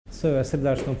Sve vas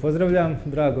srdačno pozdravljam.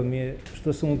 Drago mi je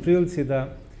što sam u prilici da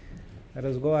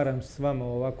razgovaram s vama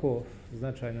o ovako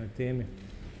značajnoj temi.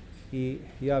 I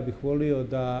ja bih volio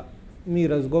da mi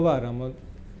razgovaramo.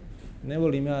 Ne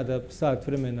volim ja da sat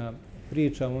vremena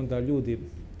pričam, onda ljudi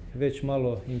već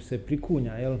malo im se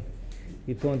prikunja, jel?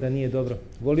 I to onda nije dobro.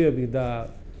 Volio bih da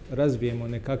razvijemo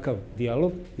nekakav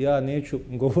dijalog. Ja neću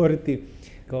govoriti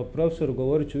kao profesor,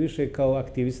 govorit ću više kao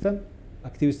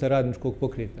aktivista radničkog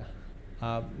pokreta.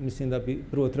 A mislim da bi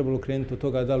prvo trebalo krenuti od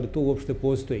toga da li to uopšte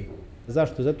postoji.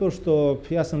 Zašto? Zato što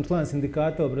ja sam član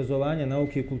Sindikata obrazovanja,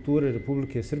 nauke i kulture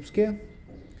Republike Srpske.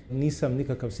 Nisam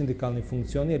nikakav sindikalni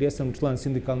funkcioner, ja sam član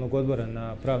sindikalnog odbora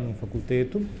na Pravnom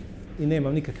fakultetu i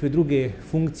nemam nikakve druge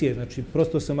funkcije. Znači,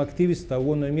 prosto sam aktivista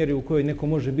u onoj mjeri u kojoj neko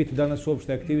može biti danas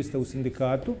uopšte aktivista u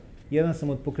sindikatu. Jedan sam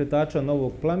od pokretača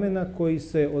Novog plamena koji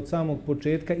se od samog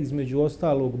početka između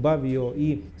ostalog bavio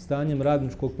i stanjem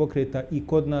radničkog pokreta i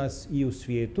kod nas i u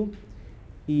svijetu.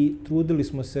 I trudili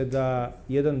smo se da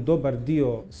jedan dobar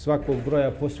dio svakog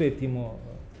broja posvetimo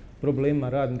problemima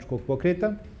radničkog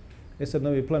pokreta. Sad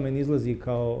Novi plamen izlazi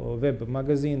kao web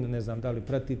magazin, ne znam da li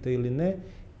pratite ili ne,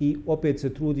 i opet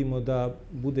se trudimo da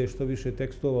bude što više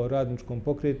tekstova o radničkom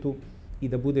pokretu i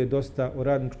da bude dosta o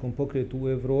radničkom pokretu u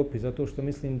Evropi, zato što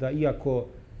mislim da iako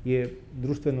je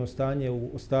društveno stanje u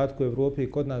ostatku Evrope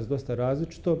i kod nas dosta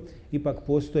različito, ipak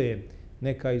postoje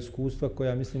neka iskustva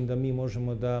koja mislim da mi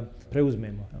možemo da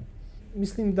preuzmemo.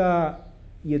 Mislim da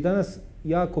je danas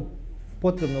jako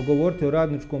potrebno govoriti o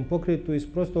radničkom pokretu iz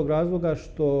prostog razloga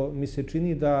što mi se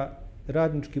čini da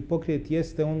radnički pokret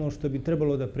jeste ono što bi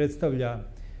trebalo da predstavlja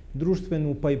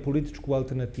društvenu pa i političku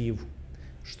alternativu.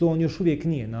 Što on još uvijek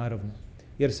nije, naravno,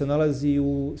 jer se nalazi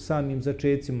u samim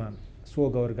začecima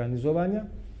svoga organizovanja,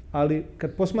 ali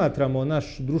kad posmatramo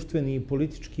naš društveni i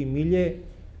politički milje,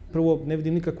 prvo ne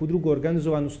vidim nikakvu drugu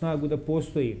organizovanu snagu da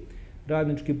postoji.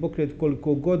 Radnički pokret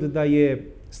koliko god da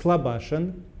je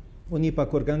slabašan, on je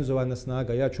ipak organizovana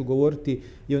snaga. Ja ću govoriti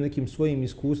i o nekim svojim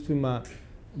iskustvima,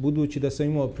 budući da sam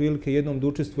imao prilike jednom da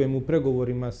učestvujem u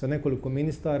pregovorima sa nekoliko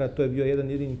ministara, to je bio jedan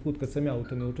jedini put kad sam ja u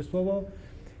tome učestvovao.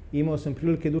 Imao sam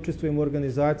prilike da učestvujem u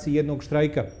organizaciji jednog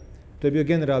štrajka. To je bio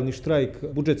generalni štrajk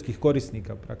budžetskih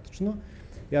korisnika praktično.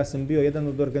 Ja sam bio jedan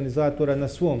od organizatora na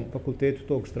svom fakultetu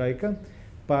tog štrajka,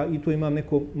 pa i tu imam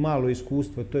neko malo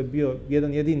iskustvo. To je bio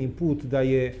jedan jedini put da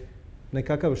je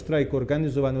nekakav štrajk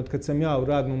organizovan od kad sam ja u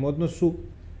radnom odnosu.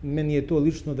 Meni je to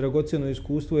lično dragocjeno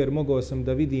iskustvo jer mogao sam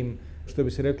da vidim, što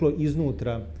bi se reklo,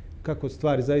 iznutra kako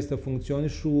stvari zaista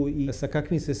funkcionišu i sa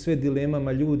kakvim se sve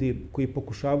dilemama ljudi koji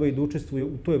pokušavaju da učestvuju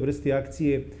u toj vrsti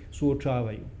akcije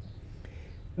suočavaju.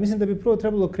 Mislim da bi prvo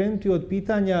trebalo krenuti od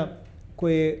pitanja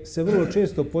koje se vrlo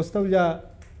često postavlja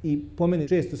i po meni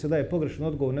često se daje pogrešan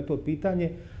odgovor na to pitanje,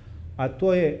 a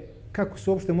to je kako se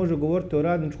uopšte može govoriti o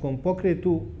radničkom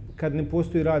pokretu kad ne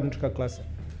postoji radnička klasa.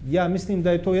 Ja mislim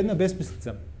da je to jedna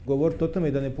besmislica govoriti o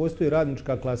tome da ne postoji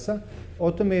radnička klasa.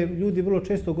 O tome ljudi vrlo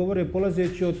često govore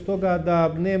polazeći od toga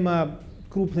da nema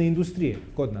krupne industrije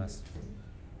kod nas.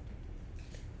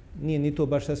 Nije ni to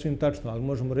baš sasvim tačno, ali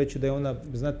možemo reći da je ona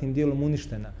znatnim dijelom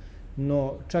uništena.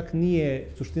 No čak nije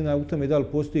suština u tome da li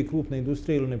postoji krupna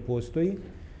industrija ili ne postoji.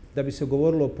 Da bi se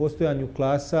govorilo o postojanju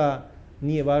klasa,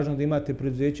 nije važno da imate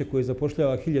preduzeće koje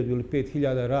zapošljava 1000 ili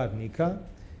 5000 radnika,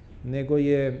 nego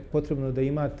je potrebno da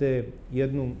imate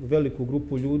jednu veliku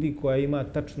grupu ljudi koja ima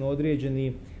tačno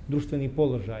određeni društveni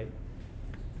položaj,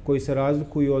 koji se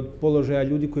razlikuju od položaja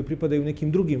ljudi koji pripadaju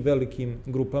nekim drugim velikim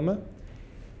grupama.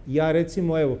 Ja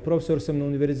recimo, profesor sam na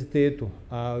univerzitetu,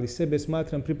 ali sebe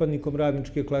smatram pripadnikom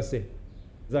radničke klase.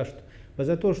 Zašto? Pa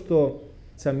zato što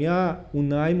sam ja u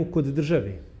najmu kod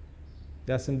države.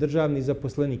 Ja sam državni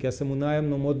zaposlenik, ja sam u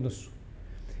najamnom odnosu.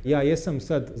 Ja jesam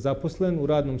sad zaposlen, u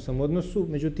radnom sam odnosu,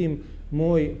 međutim,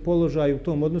 moj položaj u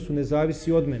tom odnosu ne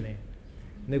zavisi od mene,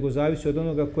 nego zavisi od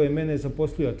onoga koje mene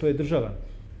zaposlio, a to je država.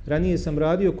 Ranije sam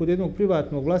radio kod jednog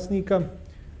privatnog vlasnika,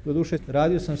 doduše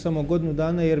radio sam samo godinu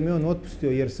dana jer me on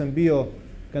otpustio, jer sam bio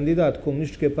kandidat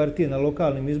komunističke partije na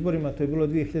lokalnim izborima, to je bilo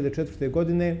 2004.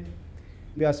 godine.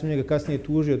 Ja sam njega kasnije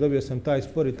tužio, dobio sam taj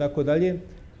spor i tako dalje.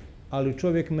 Ali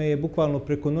čovjek me je bukvalno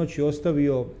preko noći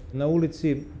ostavio na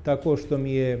ulici tako što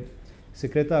mi je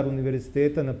sekretar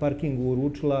univerziteta na parkingu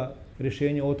uručila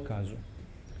rješenje o otkazu.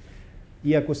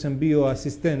 Iako sam bio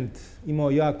asistent,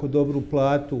 imao jako dobru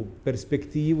platu,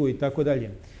 perspektivu i tako dalje.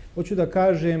 Hoću da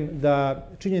kažem da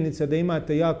činjenica da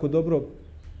imate jako dobro,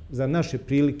 za naše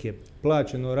prilike,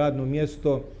 plaćeno radno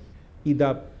mjesto i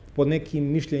da po nekim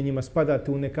mišljenjima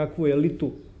spadate u nekakvu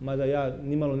elitu, mada ja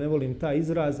nimalo ne volim taj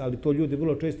izraz, ali to ljudi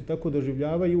vrlo često tako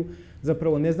doživljavaju,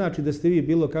 zapravo ne znači da ste vi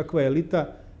bilo kakva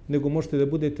elita, nego možete da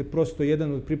budete prosto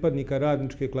jedan od pripadnika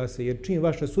radničke klase. Jer čim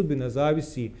vaša sudbina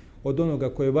zavisi od onoga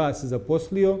koji je vas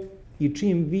zaposlio i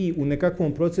čim vi u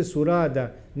nekakvom procesu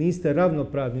rada niste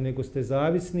ravnopravni, nego ste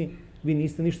zavisni, vi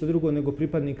niste ništa drugo nego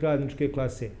pripadnik radničke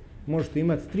klase. Možete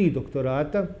imati 3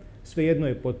 doktorata, svejedno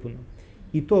je potpuno.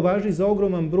 I to važi za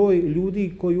ogroman broj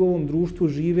ljudi koji u ovom društvu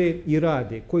žive i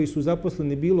rade, koji su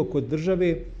zaposleni bilo kod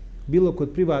države, bilo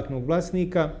kod privatnog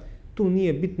vlasnika. Tu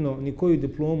nije bitno ni koju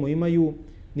diplomu imaju,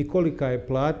 ni kolika je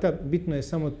plata, bitno je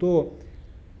samo to,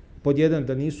 pod jedan,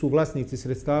 da nisu vlasnici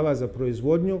sredstava za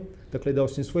proizvodnju, dakle da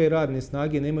osim svoje radne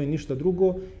snage nemaju ništa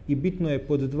drugo, i bitno je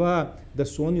pod 2, da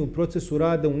su oni u procesu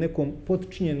rada u nekom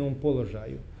potčinjenom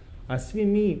položaju. A svi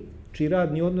mi, čiji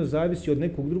radni odnos zavisi od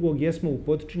nekog drugog, jesmo u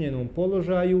potčinjenom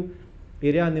položaju,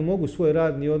 jer ja ne mogu svoj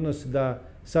radni odnos da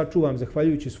sačuvam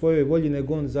zahvaljujući svojoj volji,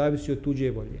 nego on zavisi od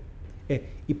tuđe volje.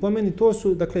 I po meni to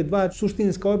su, dakle, 2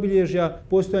 suštinska obilježja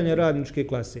postojanja radničke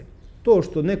klase. To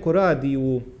što neko radi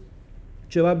u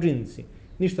čevabdžinici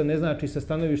ništa ne znači sa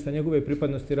stanovišta njegove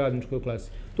pripadnosti radničkoj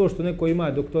klasi. To što neko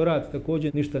ima doktorat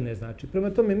također ništa ne znači. Prema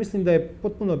tome mislim da je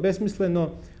potpuno besmisleno,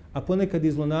 a ponekad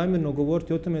i zlonamjerno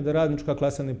govoriti o tome da radnička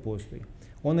klasa ne postoji.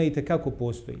 Ona itekako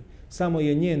postoji. Samo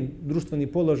je njen društveni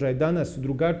položaj danas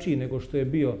drugačiji nego što je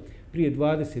bio prije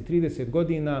 20-30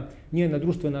 godina. Njena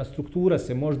društvena struktura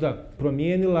se možda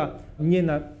promijenila,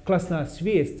 njena klasna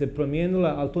svijest se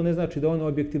promijenila, ali to ne znači da ona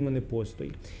objektivno ne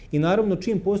postoji. I naravno,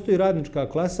 čim postoji radnička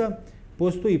klasa,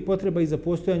 postoji potreba i za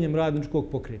postojanjem radničkog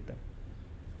pokreta.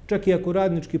 Čak i ako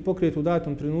radnički pokret u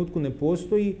datom trenutku ne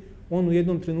postoji, on u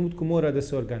jednom trenutku mora da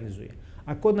se organizuje.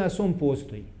 A kod nas on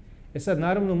postoji. Sad,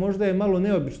 naravno, možda je malo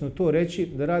neobično to reći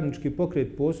da radnički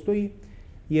pokret postoji,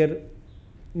 jer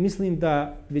mislim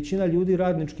da većina ljudi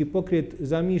radnički pokret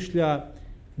zamišlja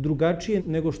drugačije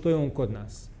nego što je on kod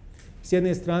nas. S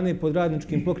jedne strane, pod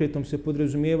radničkim pokretom se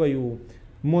podrazumijevaju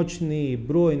moćni,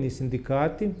 brojni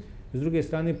sindikati, s druge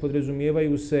strane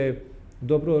podrazumijevaju se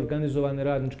dobro organizovane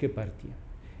radničke partije.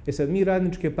 Sad, mi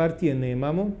radničke partije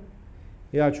nemamo.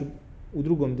 Ja ću u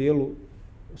drugom dijelu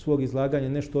svog izlaganja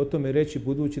nešto o tome reći,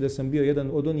 budući da sam bio jedan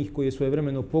od onih koji je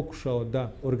svojevremeno pokušao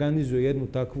da organizuje jednu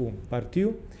takvu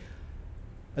partiju.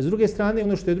 A s druge strane,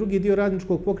 ono što je drugi dio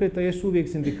radničkog pokreta jesu uvijek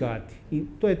sindikati. I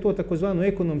to je to takozvano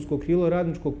ekonomsko krilo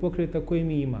radničkog pokreta koje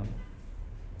mi imamo.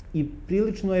 I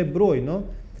prilično je brojno,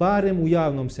 barem u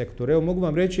javnom sektoru. Evo, mogu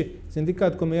vam reći,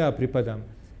 sindikat kome ja pripadam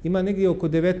ima negdje oko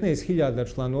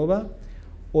 19.000 članova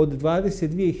od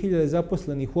 22.000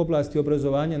 zaposlenih u oblasti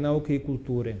obrazovanja, nauke i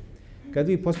kulture. Kad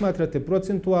vi posmatrate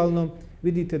procentualno,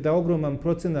 vidite da ogroman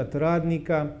procenat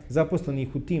radnika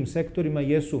zaposlenih u tim sektorima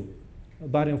jesu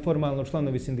barem formalno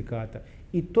članovi sindikata.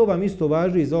 I to vam isto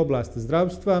važi i za oblast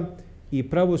zdravstva i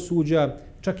pravosuđa,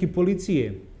 čak i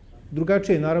policije.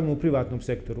 Drugačije je naravno u privatnom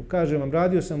sektoru. Kažem vam,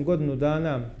 radio sam godinu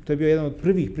dana, to je bio jedan od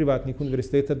prvih privatnih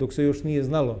univerziteta dok se još nije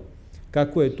znalo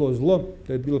kako je to zlo,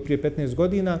 to je bilo prije 15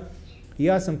 godina. I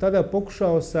ja sam tada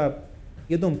pokušao sa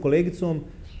jednom kolegicom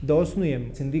da osnujem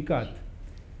sindikat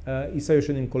i sa još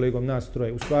jednim kolegom, nas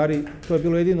troje. U stvari, to je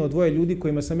bilo jedino 2 ljudi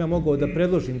kojima sam ja mogao da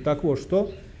predložim takvo što,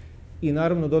 i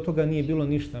naravno do toga nije bilo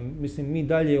ništa. Mislim, mi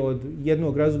dalje od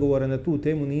jednog razgovora na tu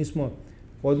temu nismo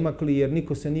odmakli, jer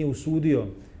niko se nije usudio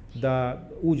da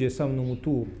uđe sa mnom u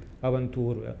tu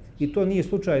avanturu. I to nije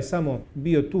slučaj samo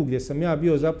bio tu gdje sam ja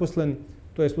bio zaposlen,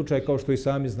 to je slučaj kao što i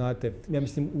sami znate, ja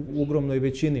mislim u ogromnoj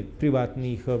većini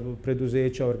privatnih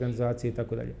preduzeća, organizacija i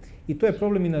tako dalje. I to je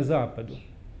problem i na zapadu.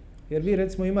 Jer vi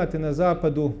recimo imate na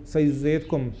zapadu, sa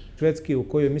izuzetkom Švedske, u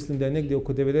kojoj mislim da je negdje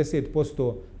oko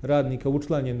 90% radnika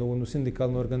učlanjeno u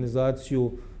sindikalnu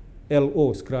organizaciju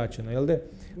LO skraćeno, jel de?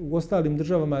 U ostalim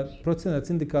državama procenat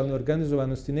sindikalne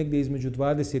organizovanosti negdje između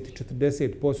 20 i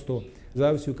 40%,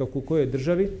 zavisi kako u kojoj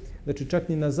državi. Znači, čak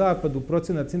ni na zapadu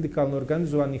procenat sindikalno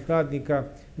organizovanih radnika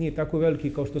nije tako veliki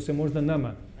kao što se možda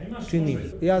nama čini.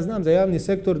 Ja znam za javni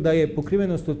sektor da je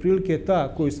pokrivenost otprilike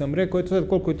ta koju sam rekao, eto sad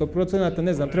koliko je to procenata,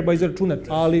 ne znam, treba izračunati,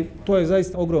 ali to je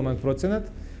zaista ogroman procenat.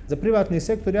 Za privatni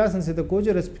sektor ja sam se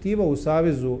također raspitivao u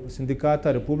Savezu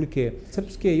sindikata Republike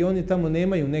Srpske i oni tamo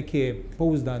nemaju neke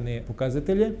pouzdane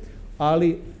pokazatelje,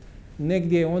 ali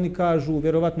negdje oni kažu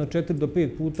vjerovatno 4 do 5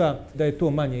 puta da je to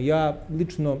manje. Ja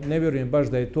lično ne vjerujem baš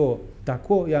da je to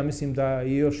tako, ja mislim da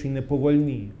je još i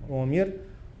nepovoljniji omjer,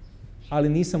 ali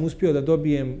nisam uspio da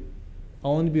dobijem, a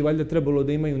oni bi valjda trebalo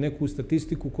da imaju neku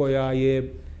statistiku koja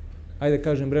je, ajde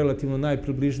kažem, relativno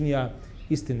najpribližnija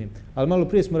istini. Ali malo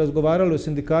prije smo razgovarali o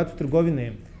sindikatu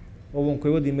trgovine, ovom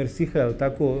koji vodi Mersiha,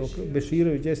 tako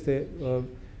Beširović jeste,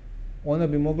 ona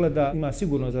bi mogla da ima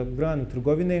sigurno za granu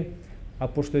trgovine, a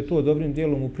pošto je to dobrim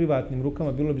dijelom u privatnim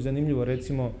rukama, bilo bi zanimljivo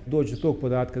recimo doći do tog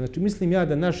podatka. Znači mislim ja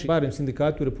da naši, barem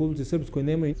sindikati u Republici Srpskoj,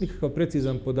 nemaju nikakav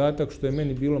precizan podatak, što je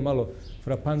meni bilo malo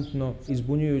frapantno,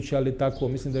 izbunjujuće, ali tako.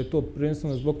 Mislim da je to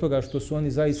prvenstveno zbog toga što su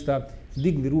oni zaista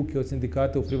digli ruke od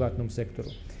sindikata u privatnom sektoru.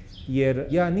 Jer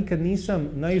ja nikad nisam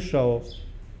naišao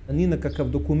ni na kakav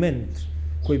dokument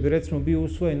koji bi recimo bio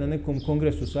usvojen na nekom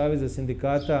kongresu Saveza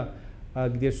sindikata,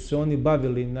 gdje su se oni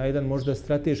bavili na jedan možda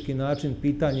strateški način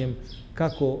pitanjem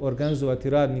kako organizovati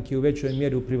radnike u većoj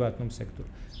mjeri u privatnom sektoru.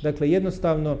 Dakle,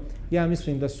 jednostavno, ja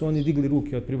mislim da su oni digli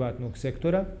ruke od privatnog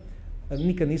sektora.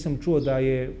 Nikad nisam čuo da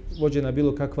je vođena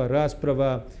bilo kakva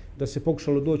rasprava, da se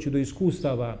pokušalo doći do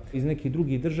iskustava iz nekih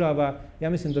drugih država. Ja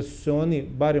mislim da su se oni,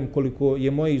 barem koliko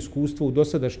je moje iskustvo u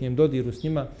dosadašnjem dodiru s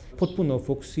njima, potpuno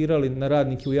fokusirali na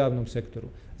radnike u javnom sektoru.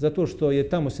 Zato što je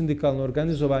tamo sindikalno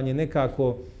organizovanje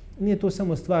nekako, nije to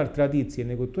samo stvar tradicije,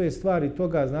 nego to je stvar i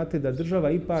toga, znate, da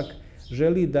država ipak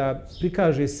želi da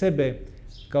prikaže sebe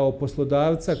kao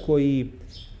poslodavca koji,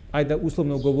 ajde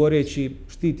uslovno govoreći,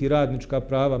 štiti radnička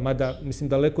prava, mada mislim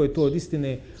daleko je to od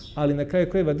istine, ali na kraju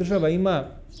krajeva država ima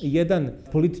jedan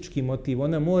politički motiv.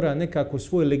 Ona mora nekako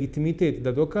svoj legitimitet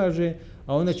da dokaže,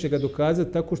 a ona će ga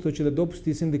dokazati tako što će da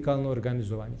dopusti sindikalno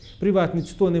organizovanje.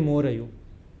 Privatnici to ne moraju.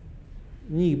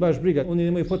 Njih baš briga. Oni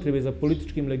nemaju potrebe za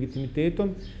političkim legitimitetom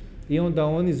i onda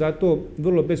oni zato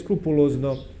vrlo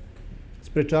beskrupulozno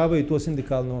sprečavaju to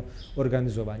sindikalno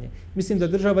organizovanje. Mislim da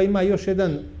država ima još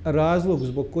jedan razlog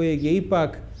zbog kojeg je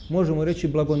ipak, možemo reći,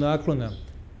 blagonaklona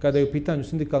kada je u pitanju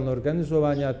sindikalno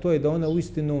organizovanje, a to je da ona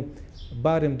uistinu,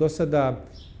 barem do sada,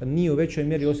 nije u većoj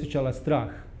mjeri osjećala strah.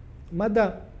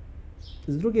 Mada,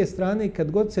 s druge strane,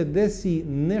 kad god se desi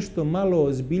nešto malo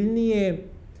ozbiljnije,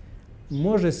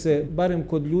 može se, barem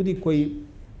kod ljudi koji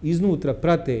iznutra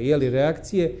prate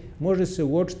reakcije, može se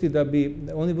uočiti da bi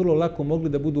oni vrlo lako mogli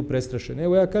da budu prestrašeni.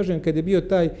 Evo ja kažem, kad je bio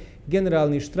taj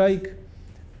generalni štrajk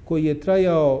koji je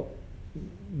trajao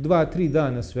 2-3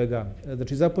 dana svega,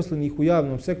 znači zaposlenih u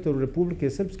javnom sektoru Republike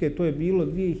Srpske, to je bilo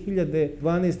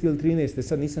 2012. ili 2013.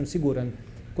 Sad nisam siguran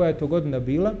koja je to godina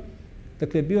bila.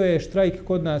 Dakle, bio je štrajk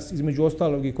kod nas, između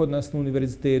ostalog i kod nas na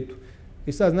univerzitetu.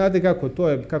 I sad znate kako to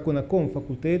je, kako na kom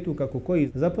fakultetu, kako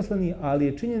koji zaposleni, ali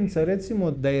je činjenica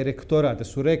recimo da je rektorat, da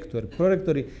su rektori,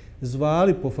 prorektori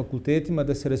zvali po fakultetima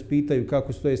da se raspitaju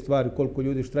kako stoje stvari, koliko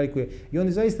ljudi štrajkuje. I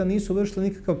oni zaista nisu vršili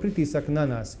nikakav pritisak na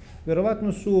nas.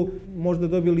 Vjerovatno su možda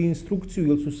dobili instrukciju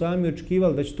ili su sami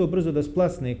očekivali da će to brzo da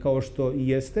splasne kao što i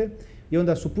jeste. I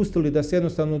onda su pustili da se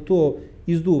jednostavno to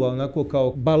izduva onako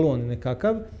kao balon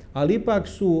nekakav, ali ipak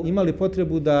su imali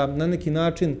potrebu da na neki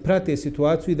način prate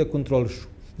situaciju i da kontrolišu.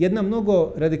 Jedna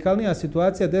mnogo radikalnija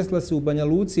situacija desila se u Banja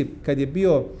Luci kad je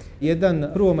bio jedan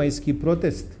prvomajski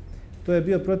protest. To je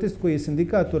bio protest koji je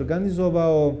sindikat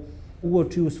organizovao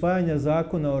uoči usvajanja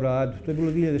zakona o radu. To je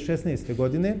bilo 2016.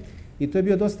 godine i to je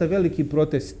bio dosta veliki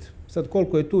protest. Sad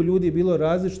koliko je tu ljudi bilo,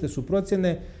 različite su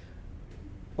procjene.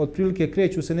 Otprilike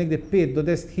kreću se negdje 5 do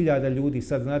 10 hiljada ljudi.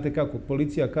 Sad znate kako,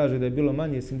 policija kaže da je bilo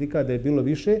manje, sindikat da je bilo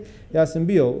više. Ja sam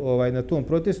bio na tom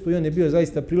protestu i on je bio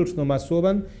zaista prilično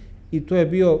masovan i to je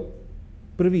bio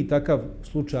prvi takav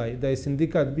slučaj da je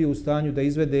sindikat bio u stanju da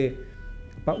izvede,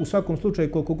 pa u svakom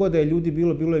slučaju koliko god da je ljudi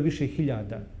bilo, bilo je više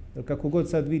hiljada. Kako god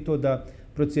sad vi to da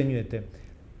procjenjujete.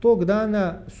 Tog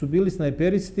dana su bili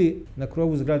snajperisti na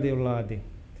krovu zgrade vlade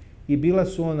i bila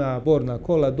su ona borna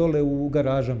kola dole u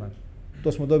garažama.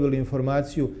 To smo dobili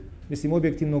informaciju. Mislim,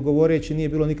 objektivno govoreći, nije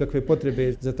bilo nikakve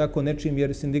potrebe za tako nečim,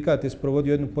 jer sindikat je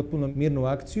sprovodio jednu potpuno mirnu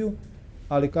akciju,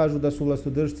 ali kažu da su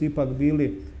vlastodržci ipak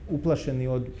bili uplašeni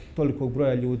od tolikog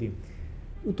broja ljudi.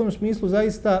 U tom smislu,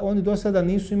 zaista, oni do sada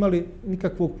nisu imali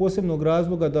nikakvog posebnog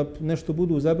razloga da nešto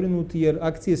budu zabrinuti, jer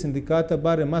akcije sindikata,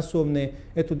 bare masovne,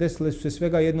 desile su se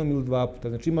svega jednom ili dva puta.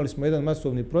 Znači, imali smo jedan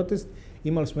masovni protest,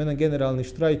 imali smo jedan generalni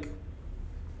štrajk,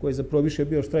 koji je zapravo više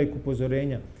bio štrajk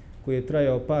upozorenja, koji je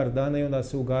trajao par dana i onda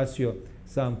se ugasio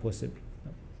sam po sebi.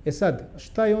 E sad,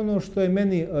 šta je ono što je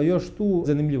meni još tu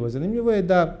zanimljivo? Zanimljivo je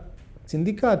da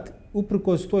sindikat,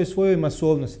 uprkos toj svojoj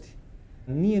masovnosti,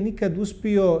 nije nikad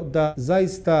uspio da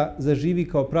zaista zaživi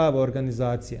kao prava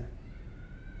organizacija.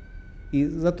 I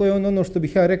zato je ono što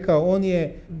bih ja rekao, on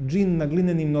je džin na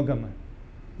glinenim nogama.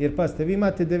 Jer pazite, vi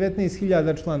imate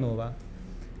 19.000 članova,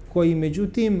 koji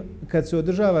međutim, kad se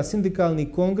održava sindikalni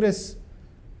kongres,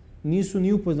 nisu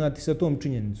ni upoznati sa tom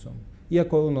činjenicom.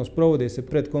 Iako sprovode se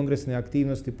predkongresne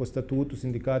aktivnosti po statutu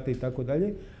sindikata i tako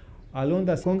dalje, ali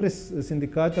onda kongres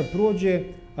sindikata prođe,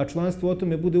 a članstvo o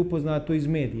tome bude upoznato iz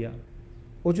medija.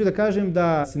 Hoću da kažem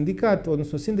da sindikat,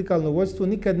 odnosno sindikalno vođstvo,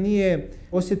 nikad nije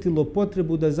osjetilo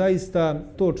potrebu da zaista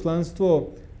to članstvo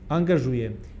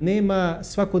angažuje. Nema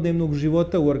svakodnevnog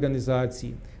života u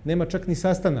organizaciji. Nema čak ni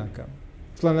sastanaka.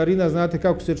 Članarina, znate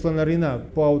kako se članarina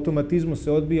po automatizmu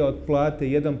se odbija od plate,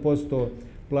 1%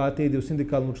 plate ide u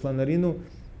sindikalnu članarinu.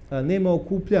 Nema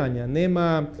okupljanja,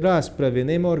 nema rasprave,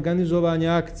 nema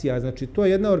organizovanja akcija. Znači, to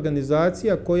je jedna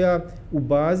organizacija koja u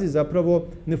bazi zapravo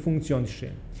ne funkcioniše.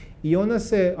 I ona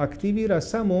se aktivira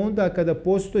samo onda kada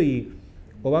postoji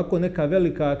ovako neka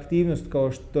velika aktivnost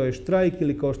kao što je štrajk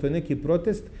ili kao što je neki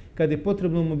protest, kada je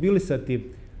potrebno mobilisati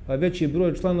veći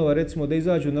broj članova, recimo da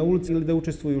izađu na ulici ili da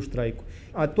učestvuju u štrajku.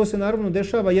 A to se naravno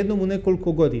dešava jednom u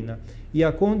nekoliko godina. I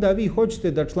ako onda vi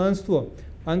hoćete da članstvo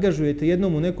angažujete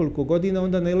jednom u nekoliko godina,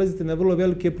 onda nailazite na vrlo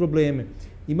velike probleme.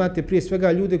 Imate prije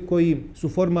svega ljude koji su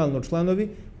formalno članovi,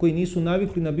 koji nisu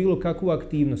navikli na bilo kakvu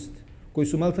aktivnost, koji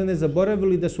su maltene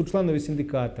zaboravili da su članovi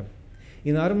sindikata.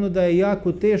 I naravno da je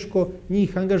jako teško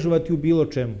njih angažovati u bilo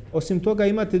čemu. Osim toga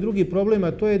imate drugi problem,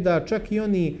 a to je da čak i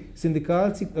oni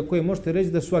sindikalci koje možete reći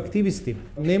da su aktivisti,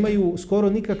 nemaju skoro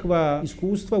nikakva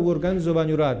iskustva u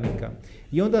organizovanju radnika.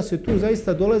 I onda se tu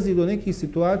zaista dolazi do nekih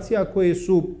situacija koje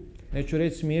su, neću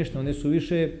reći smiješne, one su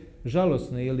više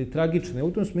žalosne ili tragične.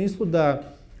 U tom smislu da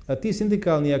ti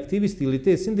sindikalni aktivisti ili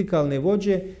te sindikalne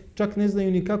vođe čak ne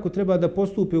znaju ni kako treba da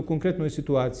postupe u konkretnoj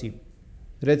situaciji.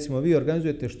 Recimo, vi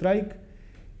organizujete štrajk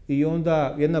i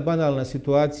onda jedna banalna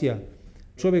situacija.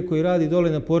 Čovjek koji radi dole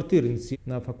na portirnici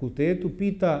na fakultetu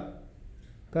pita,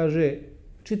 kaže,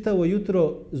 čitavo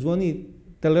jutro zvoni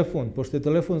telefon, pošto je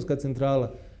telefonska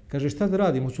centrala. Kaže, šta da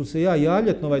radim, hoću se ja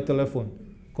javljati na ovaj telefon?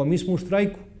 Ko mi smo u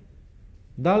štrajku.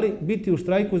 Da li biti u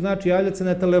štrajku znači javljati se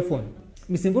na telefon?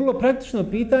 Mislim, vrlo praktično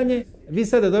pitanje. Vi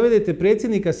sada dovedete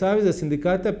predsjednika Saveza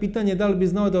sindikata, pitanje da li bi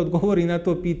znao da odgovori na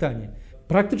to pitanje.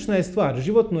 Praktična je stvar,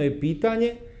 životno je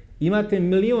pitanje, imate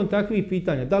milion takvih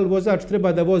pitanja. Da li vozač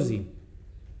treba da vozi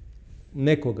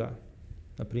nekoga,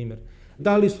 na primjer?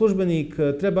 Da li službenik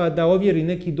treba da ovjeri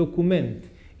neki dokument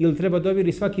ili treba da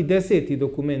ovjeri svaki 10.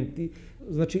 dokument?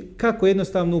 Znači, kako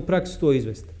jednostavno u praksi to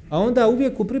izvesti? A onda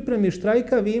uvijek u pripremi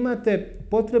štrajka vi imate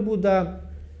potrebu da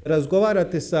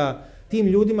razgovarate sa tim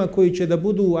ljudima koji će da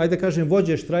budu, ajde kažem,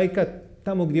 vođe štrajka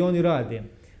tamo gdje oni rade.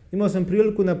 Imao sam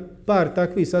priliku na par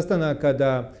takvih sastanaka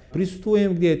da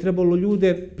prisustvujem gdje je trebalo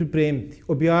ljude pripremiti,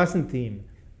 objasniti im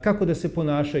kako da se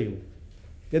ponašaju.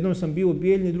 Jednom sam bio u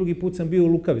Bijeljni, drugi put sam bio u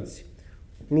Lukavici.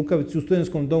 U Lukavici u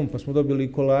studentskom domu, pa smo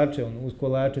dobili kolače, uz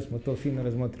kolače smo to fino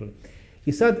razmotrili.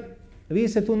 I sad, vi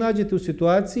se tu nađete u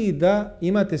situaciji da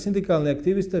imate sindikalne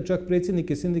aktiviste, čak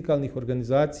predsjednike sindikalnih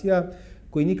organizacija,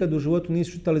 koji nikad u životu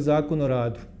nisu čitali zakon o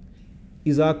radu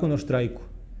i zakon o štrajku.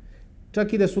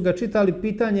 Čak i da su ga čitali,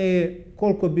 pitanje je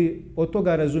koliko bi od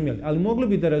toga razumjeli. Ali mogli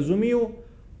bi da razumiju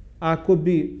ako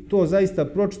bi to zaista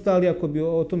pročitali, ako bi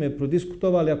o tome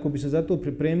prodiskutovali, ako bi se za to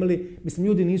pripremili. Mislim,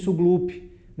 ljudi nisu glupi.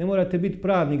 Ne morate biti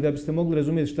pravnik da biste mogli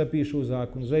razumjeti šta piše u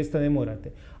zakonu. Zaista ne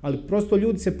morate. Ali prosto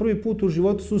ljudi se prvi put u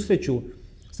životu susreću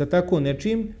sa tako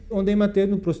nečim. Onda imate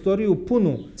jednu prostoriju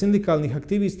punu sindikalnih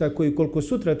aktivista koji koliko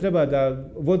sutra treba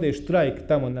da vode štrajk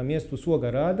tamo na mjestu svoga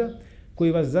rada,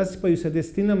 koji vas zasipaju sa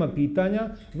desetinama pitanja.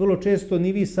 Vrlo često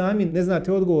ni vi sami ne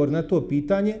znate odgovor na to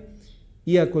pitanje,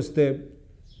 iako ste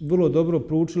vrlo dobro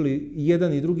proučili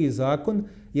jedan i drugi zakon,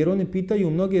 jer oni pitaju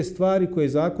mnoge stvari koje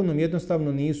zakonom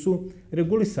jednostavno nisu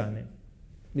regulisane.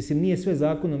 Mislim, nije sve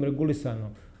zakonom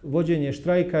regulisano. Vođenje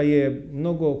štrajka je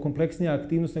mnogo kompleksnija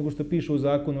aktivnost nego što piše u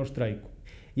zakonu o štrajku.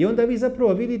 I onda vi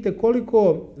zapravo vidite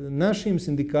koliko našim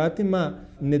sindikatima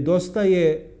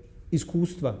nedostaje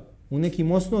iskustva u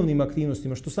nekim osnovnim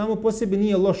aktivnostima, što samo po sebi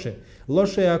nije loše.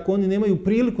 Loše je ako oni nemaju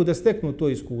priliku da steknu to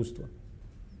iskustvo.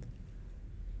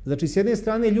 Znači, s jedne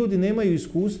strane ljudi nemaju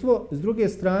iskustvo, s druge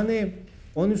strane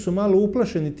oni su malo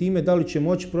uplašeni time da li će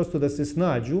moći prosto da se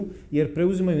snađu, jer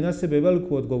preuzimaju na sebe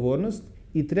veliku odgovornost.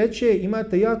 I treće,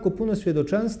 imate jako puno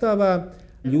svjedočanstava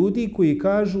ljudi koji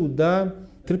kažu da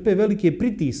trpe velike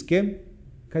pritiske,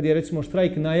 kad je recimo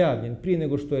štrajk najavljen prije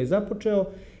nego što je započeo,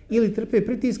 ili trpe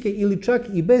pritiske ili čak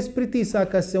i bez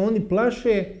pritisaka se oni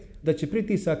plaše da će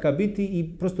pritisaka biti i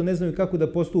prosto ne znaju kako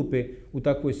da postupe u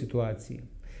takvoj situaciji.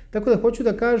 Tako da hoću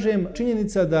da kažem,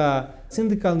 činjenica da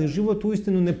sindikalni život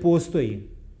uistinu ne postoji,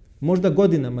 možda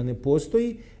godinama ne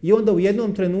postoji, i onda u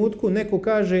jednom trenutku neko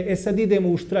kaže, sad idemo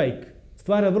u štrajk.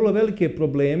 Stvara vrlo velike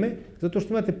probleme, zato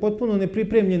što imate potpuno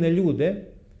nepripremljene ljude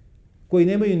koji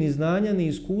nemaju ni znanja, ni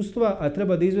iskustva, a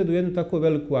treba da izvedu jednu tako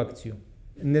veliku akciju.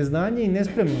 Neznanje i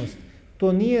nespremnost,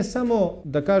 to nije samo,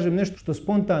 da kažem, nešto što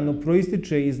spontano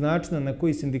proističe iz načina na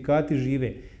koji sindikati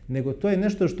žive, nego to je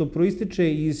nešto što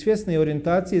proističe iz svjesne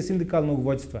orijentacije sindikalnog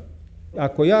vođstva.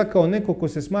 Ako ja kao neko ko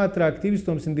se smatra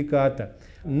aktivistom sindikata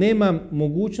nemam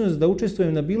mogućnost da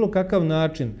učestvujem na bilo kakav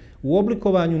način u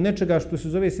oblikovanju nečega što se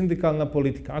zove sindikalna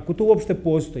politika, ako to uopšte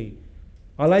postoji,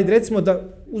 ali ajde recimo da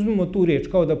uzmimo tu riječ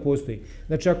kao da postoji.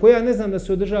 Znači ako ja ne znam da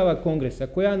se održava kongres,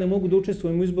 ako ja ne mogu da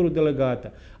učestvujem u izboru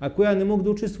delegata, ako ja ne mogu da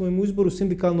učestvujem u izboru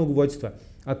sindikalnog vođstva,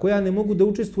 ako ja ne mogu da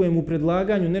učestvujem u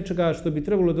predlaganju nečega što bi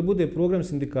trebalo da bude program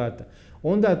sindikata,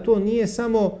 onda to nije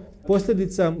samo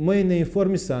posljedica moje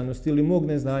neinformisanosti ili mog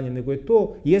neznanja, nego je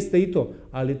to, jeste i to,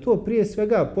 ali to prije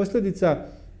svega posljedica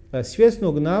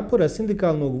svjesnog napora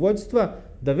sindikalnog vođstva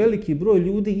da veliki broj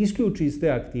ljudi isključi iz te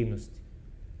aktivnosti.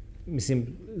 Mislim,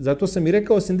 zato sam i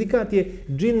rekao, sindikat je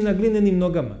džin na glinenim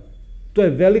nogama. To je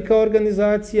velika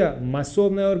organizacija,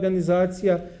 masovna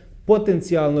organizacija,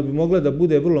 potencijalno bi mogla da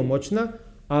bude vrlo moćna,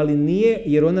 ali nije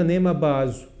jer ona nema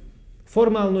bazu.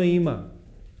 Formalno je ima.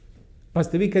 Pa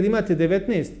ste vi kad imate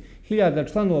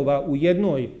 19.000 članova u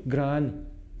jednoj grani,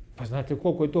 pa znate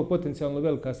koliko je to potencijalno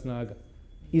velika snaga.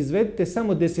 Izvedite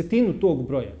samo 1/10 tog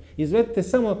broja. Izvedite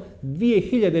samo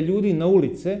 2.000 ljudi na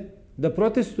ulice da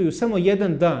protestuju samo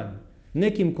jedan dan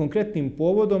nekim konkretnim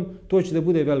povodom, to će da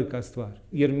bude velika stvar.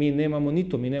 Jer mi nemamo ni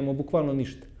to, mi nemamo bukvalno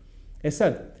ništa. E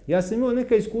sad, ja sam imao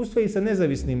neka iskustva i sa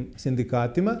nezavisnim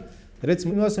sindikatima.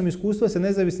 Recimo, imao sam iskustva sa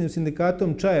nezavisnim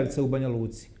sindikatom Čajevca u Banja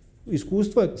Luci.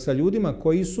 Iskustva sa ljudima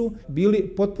koji su bili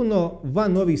potpuno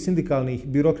van ovih sindikalnih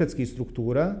birokratskih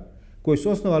struktura, koji su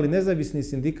osnovali nezavisni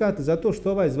sindikat zato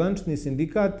što ovaj zvanični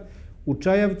sindikat u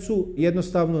Čajevcu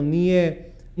jednostavno nije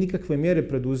nikakve mjere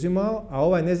preduzimao, a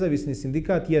ovaj nezavisni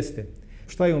sindikat jeste.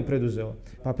 Šta je on preduzeo?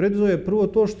 Pa preduzeo je prvo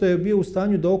to što je bio u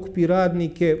stanju da okupi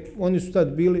radnike. Oni su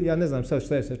tad bili, ja ne znam sad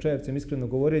šta je sa Čajevcem, iskreno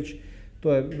govoreći,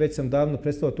 to je, već sam davno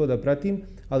prestao to da pratim,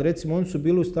 ali recimo oni su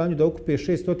bili u stanju da okupe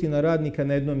 600 radnika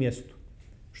na jednom mjestu,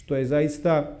 što je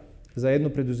zaista za jedno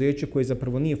preduzeće koje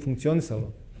zapravo nije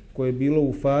funkcionisalo, koje je bilo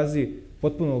u fazi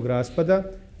potpunog raspada,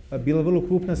 bila vrlo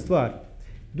krupna stvar.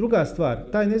 Druga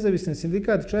stvar, taj nezavisni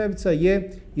sindikat Čajevca je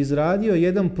izradio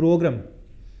jedan program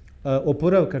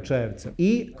oporavka Čajevca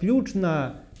i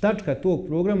ključna tačka tog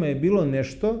programa je bilo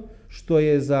nešto što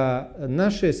je za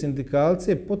naše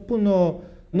sindikalce potpuno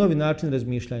novi način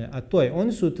razmišljanja, a to je,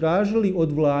 oni su tražili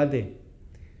od vlade,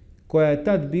 koja je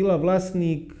tad bila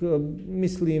vlasnik,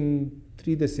 mislim,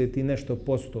 30 i nešto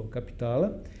 %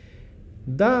 kapitala,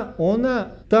 da ona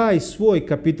taj svoj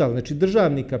kapital, znači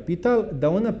državni kapital, da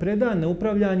ona preda na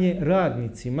upravljanje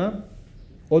radnicima,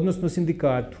 odnosno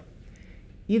sindikatu.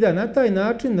 I da na taj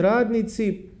način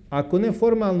radnici, ako ne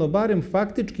formalno, barem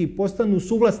faktički postanu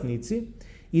suvlasnici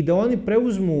i da oni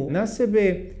preuzmu na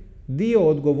sebe dio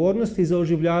odgovornosti za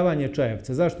oživljavanje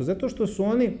Čajevca. Zašto? Zato što su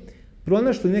oni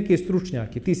pronašli neke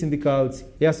stručnjake, ti sindikalci.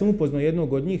 Ja sam upoznao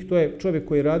jednog od njih, to je čovjek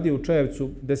koji je radio u Čajevcu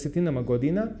desetinama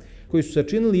godina, koji su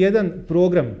sačinili jedan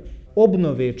program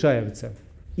obnove Čajevca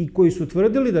i koji su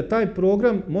tvrdili da taj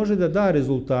program može da da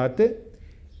rezultate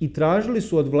i tražili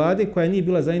su od vlade, koja nije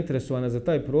bila zainteresovana za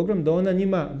taj program, da ona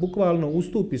njima bukvalno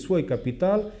ustupi svoj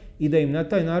kapital i da im na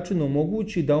taj način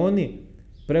omogući da oni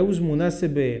preuzmu na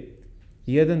sebe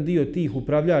jedan dio tih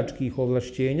upravljačkih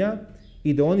ovlašćenja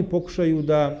i da oni pokušaju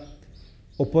da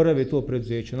oporave to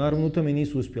preduzeće. Naravno, u tome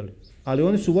nisu uspjeli. Ali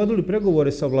oni su vodili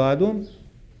pregovore sa vladom.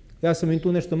 Ja sam im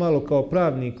tu nešto malo kao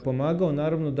pravnik pomagao.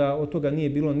 Naravno da od toga nije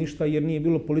bilo ništa jer nije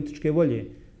bilo političke volje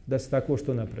da se tako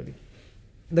što napravi.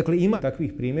 Dakle, ima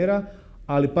takvih primjera,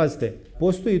 ali pazite,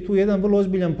 postoji tu jedan vrlo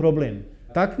ozbiljan problem.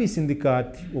 Takvi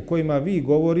sindikati o kojima vi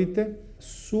govorite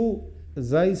su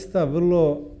zaista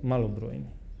vrlo malobrojni.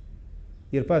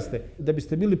 Jer pazite, da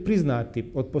biste bili priznati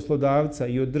od poslodavca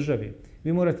i od države,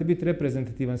 vi morate biti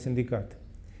reprezentativan sindikat.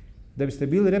 Da biste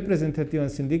bili reprezentativan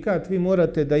sindikat, vi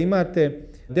morate da imate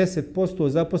 10%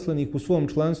 zaposlenih u svom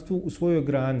članstvu u svojoj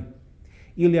grani.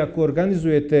 Ili ako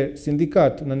organizujete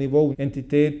sindikat na nivou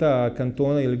entiteta,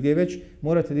 kantona ili gdje već,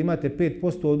 morate da imate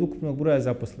 5% od ukupnog broja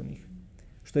zaposlenih.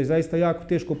 Što je zaista jako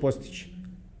teško postići.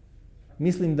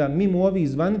 Mislim da mimo ovih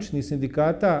zvaničnih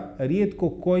sindikata rijetko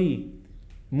koji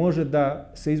može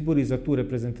da se izbori za tu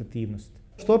reprezentativnost.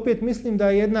 Što opet mislim da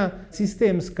je jedna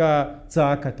sistemska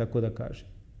caka, tako da kažem.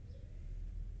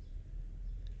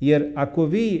 Jer ako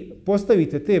vi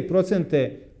postavite te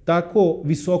procente tako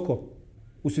visoko,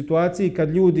 u situaciji kad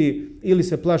ljudi ili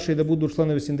se plaše da budu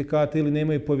članovi sindikata ili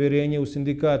nemaju povjerenje u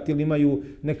sindikat ili imaju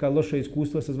neka loša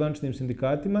iskustva sa zvaničnim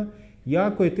sindikatima,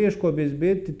 jako je teško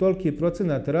obezbediti toliki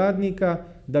procenat radnika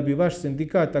da bi vaš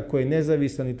sindikat, ako je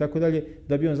nezavisan i tako dalje,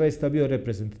 da bi on zaista bio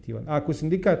reprezentativan. A ako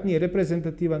sindikat nije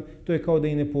reprezentativan, to je kao da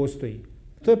i ne postoji.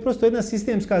 To je prosto jedna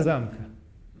sistemska zamka.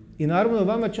 I naravno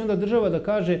vama će onda država da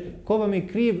kaže ko vam je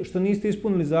kriv što niste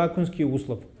ispunili zakonski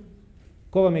uslov.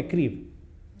 Ko vam je kriv?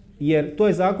 Jer to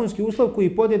je zakonski uslov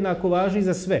koji podjednako važi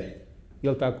za sve,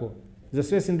 jel tako? Za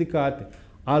sve sindikate.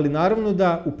 Ali naravno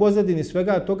da u pozadini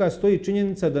svega toga stoji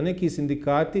činjenica da neki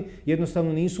sindikati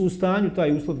jednostavno nisu u stanju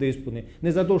taj uslov da ispune.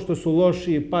 Ne zato što su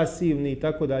loši, pasivni i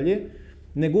tako dalje,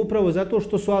 nego upravo zato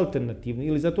što su alternativni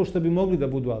ili zato što bi mogli da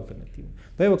budu alternativni.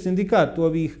 Pa evo, sindikat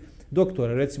ovih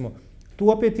doktora, recimo, tu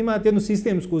opet imate jednu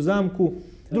sistemsku zamku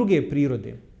druge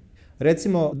prirode.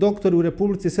 Recimo, doktor u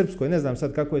Republici Srpskoj, ne znam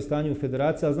sad kako je stanje u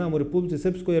Federaciji, ali znam u Republici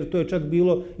Srpskoj jer to je čak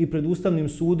bilo i pred Ustavnim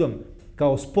sudom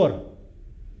kao spor.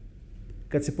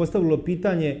 Kad se postavilo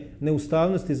pitanje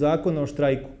neustavnosti zakona o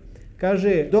štrajku.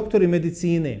 Kaže, doktori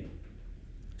medicine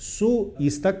su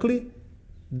istakli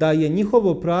da je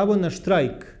njihovo pravo na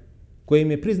štrajk, koje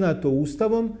im je priznato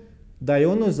Ustavom, da je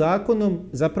ono zakonom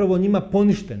zapravo njima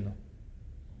poništeno.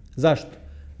 Zašto?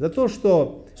 Zato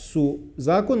što su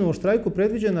zakonom o štrajku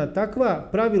predviđena takva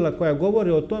pravila koja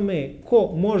govore o tome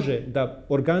ko može da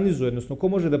organizuje, odnosno ko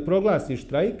može da proglasi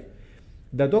štrajk,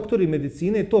 da doktori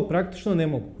medicine to praktično ne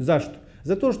mogu. Zašto?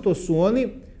 Zato što su oni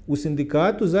u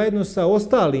sindikatu zajedno sa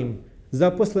ostalim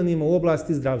zaposlenima u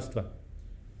oblasti zdravstva.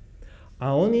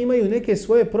 A oni imaju neke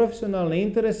svoje profesionalne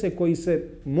interese koji se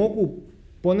mogu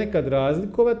ponekad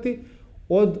razlikovati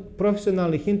od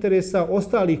profesionalnih interesa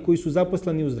ostalih koji su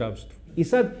zaposleni u zdravstvu. I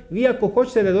sad, vi ako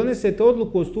hoćete da donesete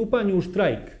odluku o stupanju u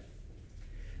štrajk,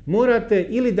 morate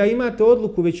ili da imate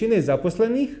odluku većine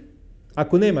zaposlenih,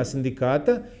 ako nema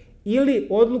sindikata, ili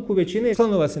odluku većine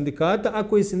članova sindikata,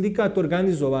 ako je sindikat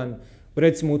organizovan,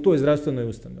 recimo u toj zdravstvenoj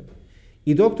ustanovi.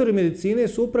 I doktori medicine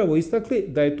su upravo istakli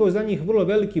da je to za njih vrlo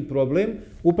veliki problem,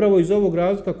 upravo iz ovog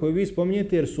razloga koji vi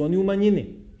spominjete, jer su oni u manjini.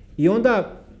 I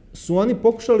onda su oni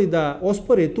pokušali da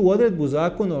ospore tu odredbu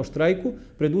zakona o štrajku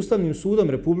pred Ustavnim sudom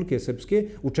Republike Srpske,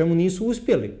 u čemu nisu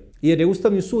uspjeli. Jer je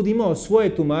Ustavni sud imao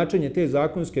svoje tumačenje te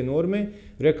zakonske norme,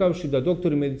 rekavši da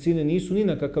doktori medicine nisu ni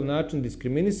na kakav način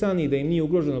diskriminisani i da im nije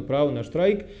ugroženo pravo na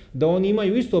štrajk, da oni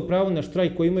imaju isto pravo na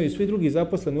štrajk koji imaju svi drugi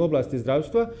zaposleni u oblasti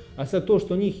zdravstva, a sad to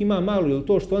što njih ima malo ili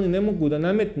to što oni ne mogu da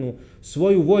nametnu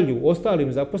svoju volju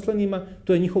ostalim zaposlenima,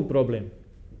 to je njihov problem.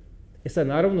 E sad,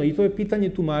 naravno, i to je pitanje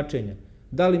tumačenja.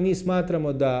 Da li mi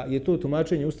smatramo da je to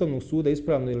tumačenje Ustavnog suda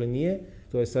ispravno ili nije,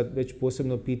 to je sad već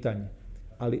posebno pitanje.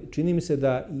 Ali čini mi se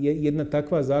da je jedna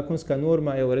takva zakonska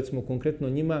norma, evo recimo konkretno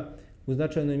njima, u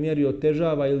značajnoj mjeri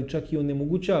otežava ili čak i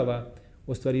onemogućava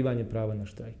ostvarivanje prava na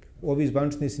štrajk. Ovi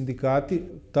zvanični sindikati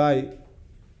taj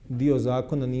dio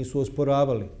zakona nisu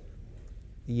osporavali,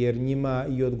 jer njima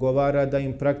i odgovara da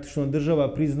im praktično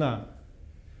država prizna,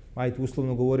 ajde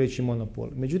uslovno govoreći, monopol.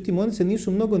 Međutim, oni se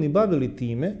nisu mnogo ni bavili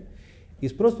time,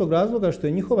 iz prostog razloga što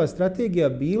je njihova strategija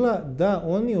bila da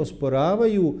oni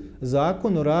osporavaju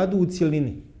zakon o radu u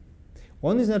cjelini.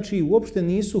 Oni, znači, uopšte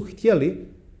nisu htjeli,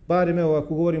 barem evo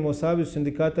ako govorimo o Savezu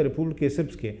sindikata Republike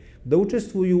Srpske, da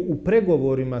učestvuju u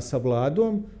pregovorima sa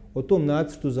vladom o tom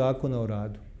nacrtu zakona o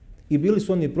radu. I bili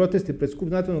su oni protesti pred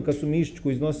Skupštinom, kad su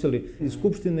Mišićku iznosili iz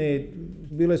Skupštine,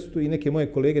 bile su tu i neke moje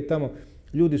kolege tamo.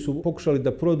 Ljudi su pokušali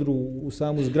da prodru u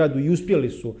samu zgradu i uspjeli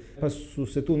su, pa su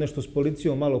se tu nešto s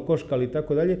policijom malo koškali i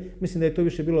tako dalje. Mislim da je to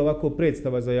više bilo ovako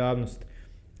predstava za javnost.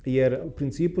 Jer u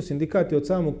principu sindikat je od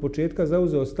samog početka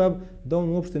zauzeo stav da on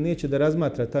uopšte neće da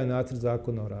razmatra taj nacrt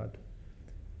zakona o radu.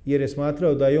 Jer je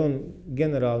smatrao da je on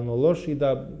generalno loš i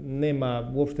da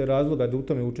nema uopšte razloga da u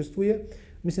tome učestvuje.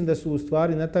 Mislim da su u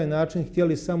stvari na taj način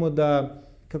htjeli samo da,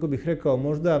 kako bih rekao,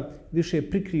 možda više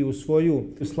prikriju svoju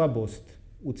slabost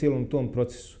u cijelom tom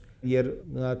procesu. Jer,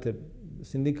 znate,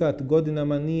 sindikat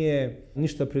godinama nije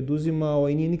ništa preduzimao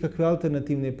i nije nikakve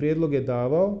alternativne prijedloge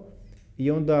davao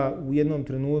i onda u jednom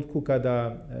trenutku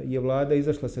kada je vlada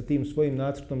izašla sa tim svojim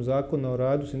nacrtom zakona o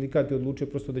radu, sindikat je odlučio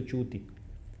prosto da ćuti.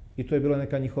 I to je bila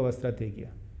neka njihova strategija.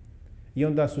 I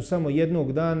onda su samo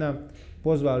jednog dana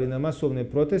pozvali na masovne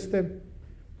proteste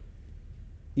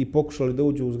i pokušali da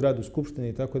uđu u zgradu Skupštine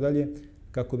i tako dalje,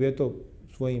 kako bi eto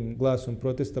svojim glasom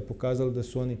protesta pokazali da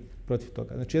su oni protiv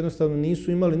toga. Znači jednostavno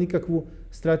nisu imali nikakvu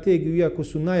strategiju, iako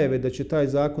su najave da će taj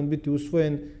zakon biti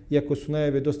usvojen, iako su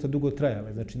najave dosta dugo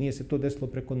trajale. Znači nije se to desilo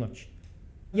preko noći.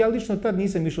 Ja lično tad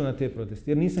nisam išao na te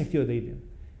proteste, jer nisam htio da idem.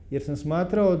 Jer sam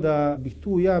smatrao da bih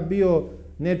tu ja bio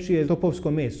nečije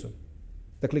topovsko meso.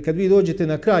 Dakle, kad vi dođete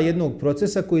na kraj jednog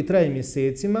procesa koji traje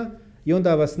mjesecima, i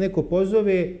onda vas neko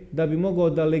pozove da bi mogao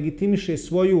da legitimiše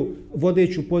svoju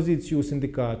vodeću poziciju u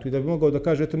sindikatu i da bi mogao da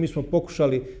kaže, eto, mi smo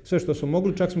pokušali sve što smo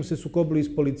mogli, čak smo se sukobili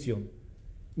s policijom.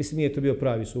 Mislim, nije to bio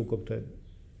pravi sukob, to je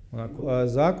onako.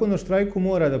 Zakon o štrajku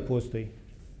mora da postoji.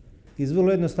 Iz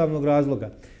vrlo jednostavnog razloga.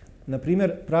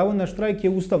 Naprimjer, pravo na štrajk je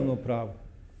ustavno pravo,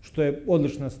 što je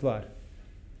odlična stvar,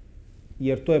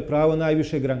 jer to je pravo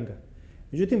najvišeg ranga.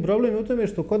 Međutim, problem je u tome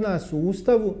što kod nas u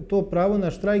Ustavu to pravo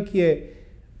na štrajk je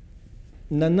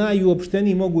na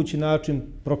najuopšteniji mogući način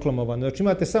proklamovano. Znači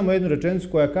imate samo jednu rečenicu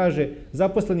koja kaže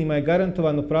zaposlenima je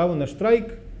garantovano pravo na štrajk,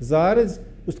 zarez,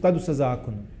 u skladu sa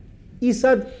zakonom. I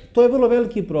sad, to je vrlo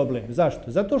veliki problem.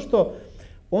 Zašto? Zato što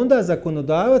onda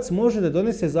zakonodavac može da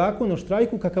donese zakon o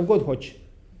štrajku kakav god hoće.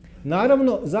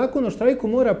 Naravno, zakon o štrajku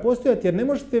mora postojati jer ne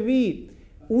možete vi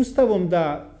Ustavom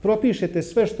da propišete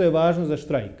sve što je važno za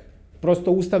štrajk.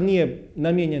 Prosto Ustav nije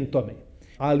namijenjen tome.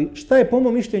 Ali šta je po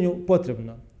mom mišljenju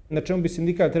potrebno? Na čemu bi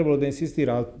sindikat trebalo da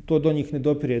insistira, ali to do njih ne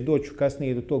dopire, doću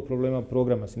kasnije do tog problema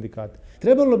programa sindikata.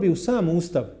 Trebalo bi u sam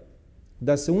Ustav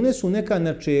da se unesu neka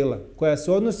načela koja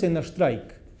se odnose na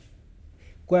štrajk,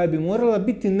 koja bi morala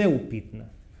biti neupitna.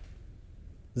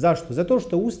 Zašto? Zato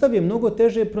što Ustav je mnogo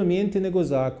teže promijeniti nego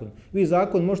zakon. Vi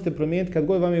zakon možete promijeniti kad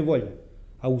god vam je volja,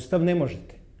 a Ustav ne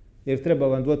možete, jer treba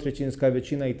vam 2/3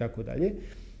 većina i tako dalje.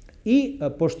 I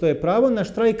pošto je pravo na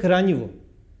štrajk ranjivo,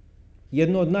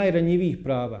 jedno od najranjivijih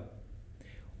prava,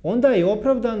 onda je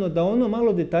opravdano da ono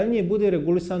malo detaljnije bude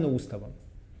regulisano Ustavom.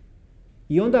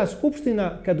 I onda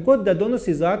Skupština, kad god da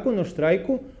donosi zakon o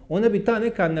štrajku, ona bi ta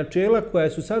neka načela koja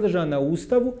su sadržana u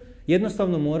Ustavu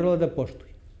jednostavno morala da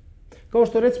poštuje. Kao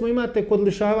što recimo imate kod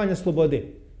lišavanja slobode.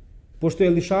 Pošto je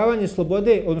lišavanje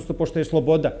slobode, odnosno pošto je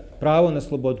sloboda, pravo na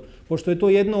slobodu, pošto je to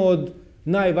jedno od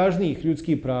najvažnijih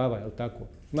ljudskih prava, je li tako?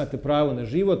 Imate pravo na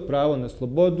život, pravo na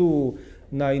slobodu,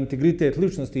 na integritet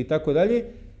ličnosti i tako dalje.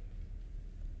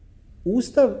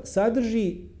 Ustav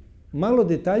sadrži malo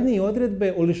detaljnije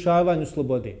odredbe o lišavanju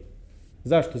slobode.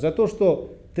 Zašto? Zato što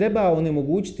treba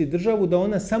onemogućiti državu da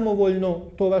ona samovoljno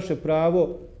to vaše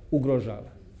pravo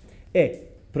ugrožava.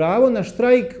 Pravo na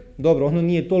štrajk, dobro, ono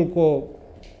nije toliko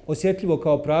osjetljivo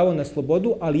kao pravo na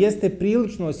slobodu, ali jeste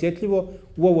prilično osjetljivo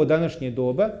u ovo današnje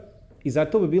doba i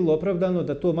zato bi bilo opravdano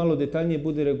da to malo detaljnije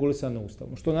bude regulisano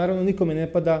Ustavom, što naravno nikome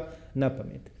ne pada na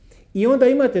pamet. I onda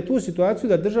imate tu situaciju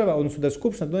da država, odnosno da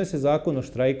Skupština donese zakon o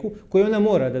štrajku koji ona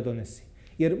mora da donese.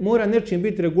 Jer mora nečim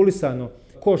biti regulisano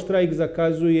ko štrajk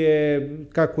zakazuje,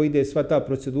 kako ide sva ta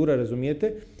procedura,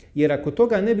 razumijete? Jer ako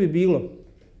toga ne bi bilo,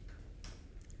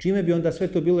 čime bi onda sve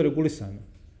to bilo regulisano?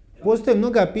 Postoje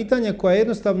mnoga pitanja koja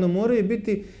jednostavno moraju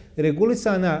biti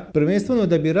regulisana prvenstveno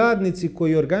da bi radnici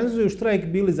koji organizuju štrajk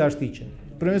bili zaštićeni.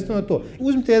 Prvenstveno to.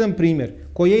 Uzmite jedan primjer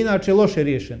koji je inače loše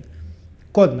riješen.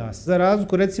 Kod nas, za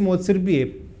razliku recimo od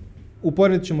Srbije,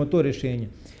 uporedit ćemo to rješenje.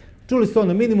 Čuli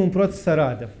ste minimum procesa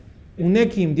rada. U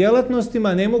nekim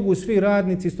djelatnostima ne mogu svi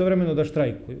radnici istovremeno da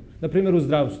štrajkuju. Na primjer u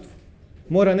zdravstvu.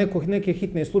 Mora neke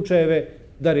hitne slučajeve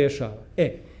da rješava.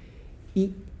 I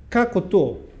kako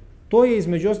to? To je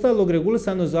između ostalog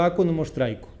regulisano zakonom o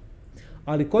štrajku.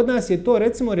 Ali kod nas je to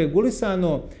recimo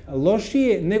regulisano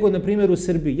lošije nego na primjer u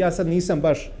Srbiji. Ja sad nisam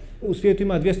baš, u svijetu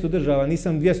ima 200 država,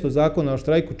 nisam 200 zakona o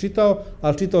štrajku čitao,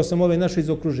 ali čitao sam ove naše iz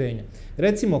okruženja.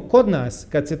 Recimo kod nas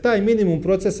kad se taj minimum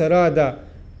procesa rada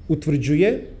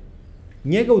utvrđuje,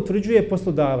 njega utvrđuje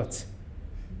poslodavac.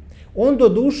 On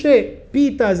doduše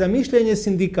pita za mišljenje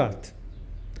sindikat,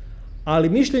 ali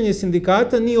mišljenje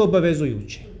sindikata nije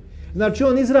obavezujuće. Znači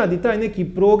on izradi taj neki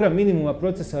program minimuma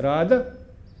procesa rada,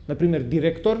 na primjer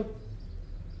direktor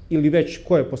ili već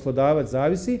ko je poslodavac,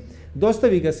 zavisi,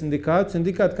 dostavi ga sindikatu,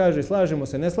 sindikat kaže slažemo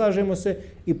se, ne slažemo se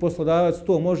i poslodavac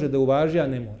to može da uvaži, a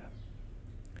ne mora.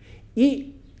 I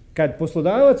kad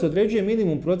poslodavac određuje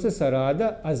minimum procesa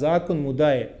rada, a zakon mu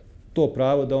daje to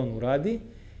pravo da on uradi,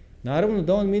 naravno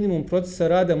da on minimum procesa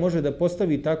rada može da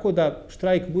postavi tako da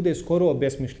štrajk bude skoro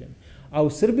obesmišljen. A u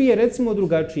Srbiji je recimo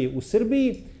drugačije. U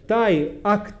Srbiji taj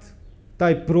akt,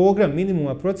 taj program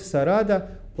minimuma procesa rada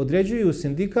određuju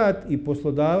sindikat i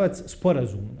poslodavac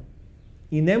sporazumno.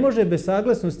 I ne može bez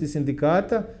saglasnosti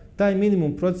sindikata taj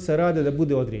minimum procesa rada da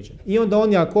bude određen. I onda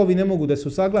oni, ako ovi ne mogu da se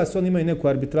usaglase, oni imaju neku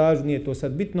arbitražu, nije to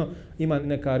sad bitno, ima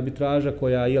neka arbitraža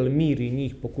koja miri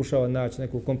njih, pokušava naći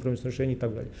neko kompromisno rješenje i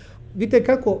tako dalje. Vidite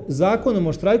kako zakonom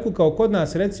o štrajku, kao kod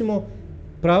nas recimo,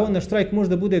 pravo na štrajk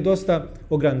možda bude dosta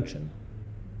ograničeno.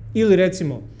 Ili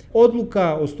recimo,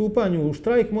 odluka o stupanju u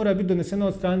štrajk mora biti donesena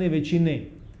od strane većine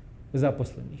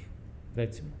zaposlenih,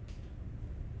 recimo.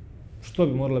 Što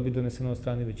bi morala biti donesena od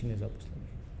strane većine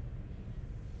zaposlenih?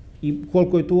 I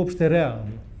koliko je to uopšte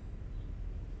realno?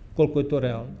 Koliko je to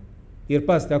realno? Jer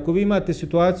pazite, ako vi imate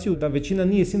situaciju da većina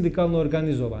nije sindikalno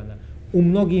organizovana u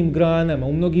mnogim granama,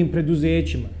 u mnogim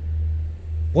preduzećima,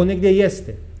 ponegdje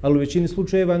jeste, ali u većini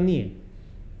slučajeva nije.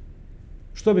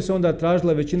 Što bi se onda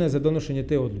tražila većina za donošenje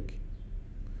te odluke?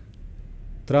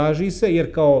 Traži se,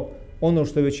 jer kao ono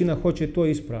što većina hoće, to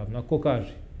je ispravno. A ko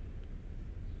kaže?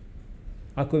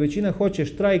 Ako većina hoće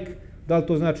štrajk, da li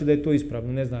to znači da je to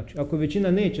ispravno? Ne znači. Ako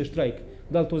većina neće štrajk,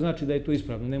 Da li to znači da je to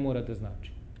ispravno? Ne mora da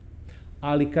znači.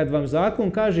 Ali kad vam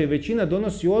zakon kaže većina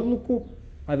donosi odluku,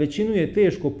 a većinu je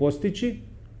teško postići,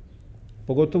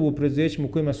 pogotovo u preduzećima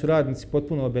u kojima su radnici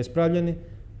potpuno obespravljeni,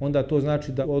 onda to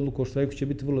znači da odluku o štrajku će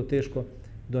biti vrlo teško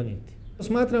donijeti.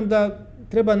 Smatram da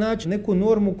treba naći neku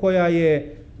normu koja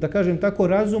je, da kažem tako,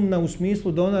 razumna u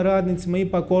smislu da ona radnicima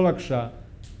ipak olakša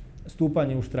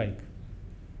stupanje u štrajk.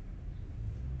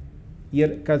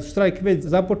 Jer kad štrajk već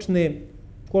započne,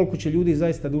 koliko će ljudi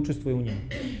zaista da učestvuje u njemu?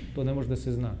 To ne može da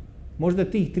se zna. Možda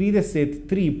tih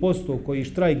 33% koji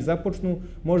štrajk započnu,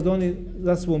 možda oni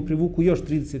za sobom privuku još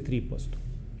 33%.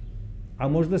 A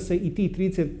možda se i tih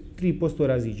 33%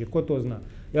 raziđe. Ko to zna?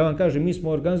 Ja vam kažem, mi smo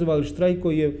organizovali štrajk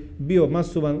koji je bio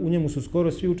masovan, u njemu su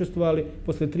skoro svi učestvovali,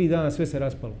 posle 3 dana sve se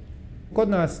raspalo. Kod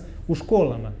nas u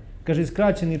školama, kaže,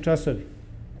 skraćeni časovi.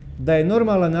 Da je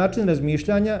normalan način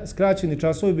razmišljanja, skraćeni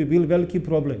časovi bi bili veliki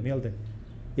problem, jel de?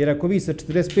 Jer ako vi sa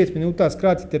 45 minuta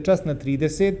skratite čas na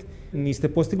 30, niste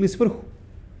postigli svrhu.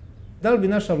 Da li bi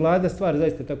naša vlada stvar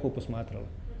zaista tako posmatrala?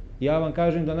 Ja vam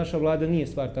kažem da naša vlada nije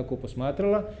stvar tako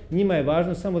posmatrala, njima je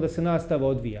važno samo da se nastava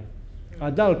odvija.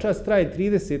 A da li čas traje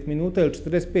 30 minuta ili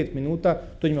 45 minuta,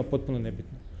 to njima potpuno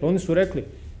nebitno. Oni su rekli,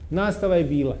 nastava je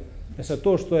bila. Sad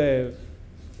to što je...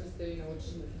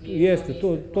 Jeste,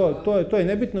 to je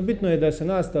nebitno. Bitno je da se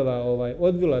nastava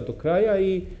odvila do kraja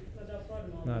i...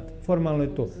 Formalno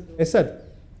je to. Sad,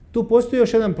 tu postoji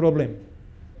još jedan problem.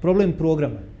 Problem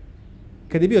programa.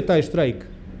 Kad je bio taj štrajk,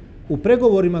 u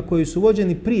pregovorima koji su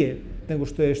vođeni prije nego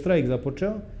što je štrajk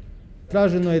započeo,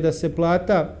 traženo je da se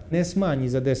plata ne smanji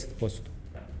za 10%.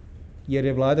 Jer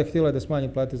je vlada htjela da smanji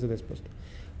plate za 10%.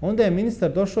 Onda je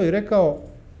ministar došao i rekao,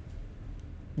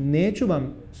 neću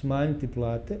vam smanjiti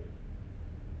plate,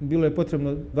 bilo je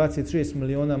potrebno 26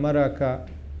 miliona maraka,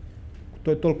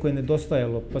 to je toliko je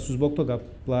nedostajalo, pa su zbog toga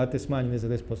plate smanjene za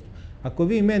 10%. Ako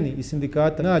vi meni iz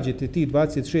sindikata nađete tih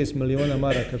 26 miliona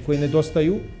maraka koji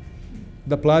nedostaju,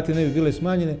 da plate ne bi bile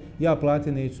smanjene, ja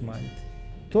plate neću smanjiti.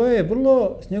 To je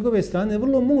vrlo, s njegove strane,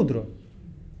 vrlo mudro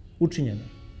učinjeno.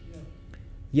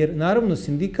 Jer naravno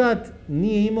sindikat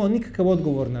nije imao nikakav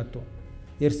odgovor na to.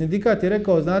 Jer sindikat je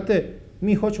rekao, znate,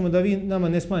 mi hoćemo da vi nama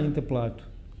ne smanjite platu.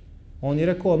 On je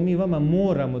rekao, mi vama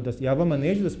moramo da, ja vama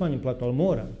neću da smanjim platu, ali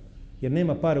moram, jer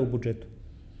nema pare u budžetu.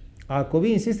 A ako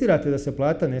vi insistirate da se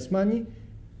plata ne smanji,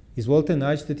 izvolite,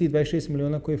 nađite ti 26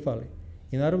 miliona koji fali.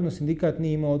 I naravno sindikat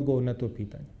nije imao odgovor na to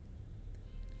pitanje.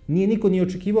 Niko nije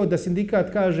očekivao da sindikat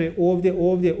kaže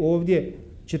ovdje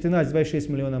ćete naći 26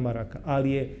 miliona maraka,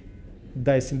 ali je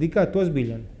da je sindikat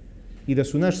ozbiljan i da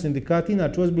su naši sindikati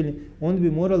inače ozbiljni, oni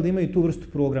bi morali da imaju tu vrstu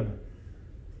programa.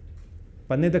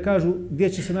 Pa ne da kažu gdje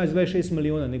će se naći 26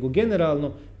 miliona, nego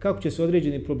generalno kako će se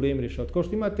određeni problemi rješavati. Kao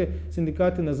što imate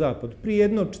sindikate na zapadu. Prije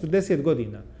jedno 40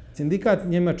 godina sindikat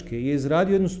Njemačke je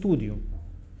izradio jednu studiju,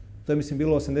 to je mislim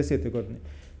bilo 80. godine,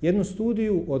 jednu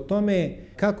studiju o tome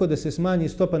kako da se smanji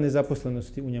stopa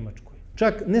nezaposlenosti u Njemačkoj.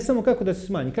 Čak ne samo kako da se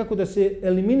smanji, kako da se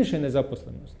eliminiše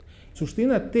nezaposlenost.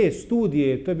 Suština te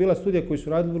studije, to je bila studija koju su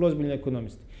radili vrlo ozbiljni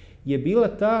ekonomisti, je bila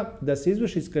ta da se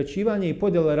izvrši skraćivanje i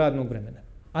podjela radnog vremena.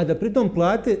 A da pritom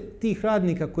plate tih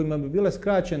radnika kojima bi bilo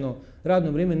skraćeno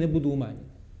radno vrijeme ne budu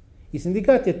umanjene. I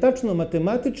sindikat je tačno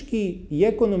matematički i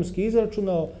ekonomski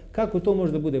izračunao kako to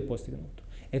može da bude postignuto.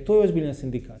 To je ozbiljan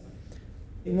sindikat.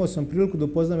 Imao sam priliku da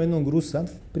upoznam jednog Rusa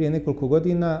prije nekoliko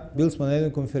godina, bili smo na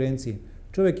jednoj konferenciji.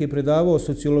 Čovjek je predavao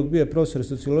bio je profesor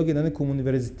sociologije na nekom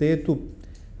univerzitetu,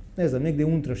 ne znam, negdje u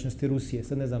unutrašnjosti Rusije,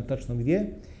 sad ne znam tačno gdje,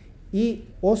 i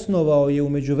osnovao je u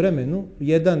međuvremenu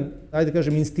jedan, ajde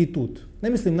kažem, institut. Ne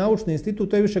mislim naučni institut,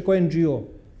 to je više kao NGO,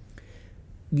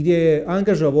 gdje je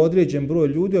angažovao određen broj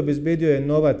ljudi, obezbedio je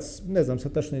novac, ne znam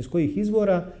sad tačno iz kojih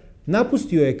izvora,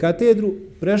 napustio je katedru,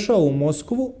 prešao u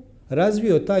Moskvu,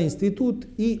 razvio taj institut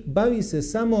i bavi se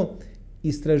samo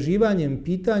istraživanjem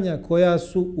pitanja koja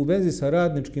su u vezi sa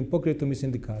radničkim pokretom i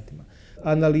sindikatima.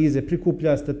 Analize,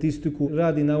 prikuplja statistiku,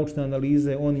 radi naučne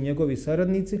analize, on i njegovi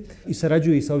saradnici i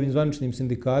sarađuje i sa ovim zvaničnim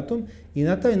sindikatom i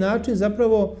na taj način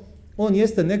zapravo on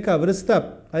jeste neka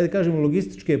vrsta, ajde kažemo,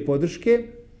 logističke podrške,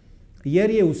 jer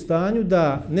je u stanju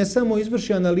da ne samo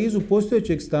izvrši analizu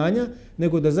postojećeg stanja,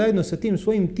 nego da zajedno sa tim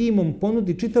svojim timom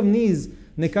ponudi čitav niz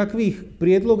nekakvih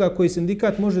prijedloga koji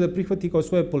sindikat može da prihvati kao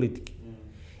svoje politike.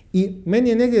 I meni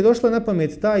je negdje došla na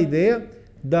pamet ta ideja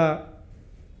da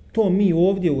to mi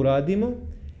ovdje uradimo.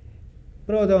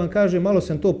 Pravo da vam kažem, malo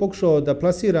sam to pokušao da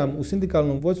plasiram u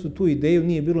sindikalnom vodstvu tu ideju,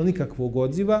 nije bilo nikakvog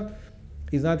odziva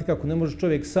i znate kako, ne može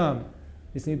čovjek sam,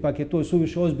 mislim, ipak je to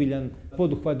suviše ozbiljan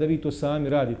poduhvat da vi to sami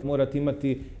radite. Morate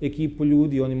imati ekipu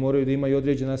ljudi, oni moraju da imaju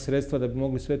određena sredstva da bi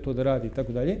mogli sve to da radi i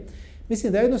tako dalje.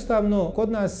 Mislim da jednostavno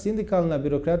kod nas sindikalna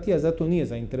birokratija zato nije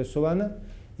zainteresovana,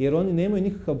 jer oni nemaju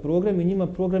nikakav program i njima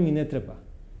program i ne treba.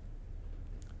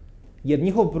 Jer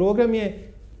njihov program je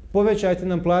povećajte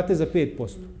nam plate za 5%.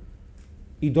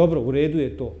 I dobro, u redu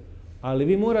je to. Ali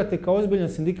vi morate kao ozbiljan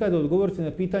sindikat da odgovorite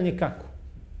na pitanje kako.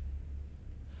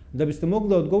 Da biste mogli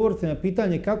da odgovorite na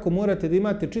pitanje kako, morate da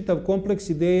imate čitav kompleks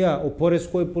ideja o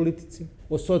poreskoj politici,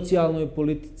 o socijalnoj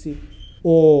politici,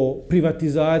 o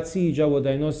privatizaciji, đavo da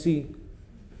je nosi,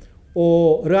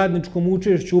 o radničkom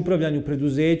učešću, upravljanju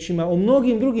preduzećima, o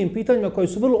mnogim drugim pitanjima koje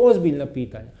su vrlo ozbiljna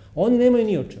pitanja. Oni nemaju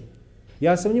ni o čemu.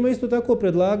 Ja sam njima isto tako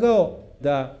predlagao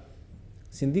da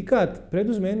sindikat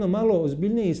preduzme jedno malo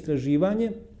ozbiljnije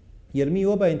istraživanje, jer mi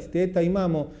oba entiteta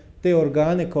imamo te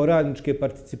organe kao radničke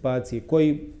participacije,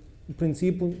 koji u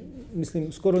principu,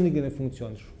 mislim, skoro nigdje ne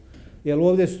funkcionišu. Jer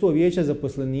ovdje su to vijeća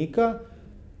zaposlenika,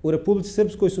 u Republici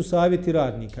Srpskoj su savjeti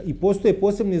radnika i postoje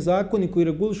posebni zakoni koji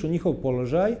regulišu njihov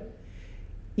položaj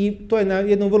i to je na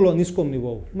jednom vrlo niskom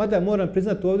nivou. Mada moram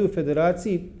priznati, ovdje u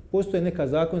Federaciji postoje neka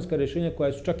zakonska rješenja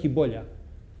koja su čak i bolja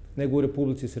nego u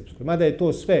Republici Srpskoj. Mada je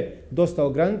to sve dosta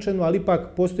ograničeno, ali ipak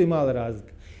postoji mala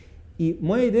razlika. I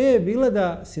moja ideja je bila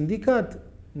da sindikat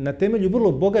na temelju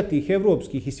vrlo bogatih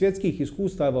evropskih i svjetskih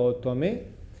iskustava o tome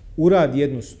uradi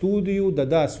jednu studiju, da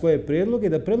da svoje prijedloge,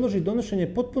 da predloži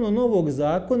donošenje potpuno novog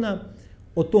zakona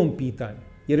o tom pitanju.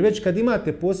 Jer već kad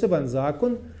imate poseban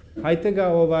zakon, hajte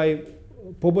ga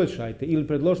poboljšajte ili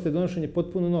predložite donošenje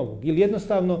potpuno novog. Ili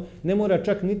jednostavno ne mora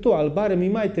čak ni to, ali barem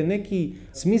imajte neki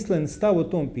smislen stav o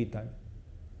tom pitanju.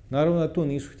 Naravno da to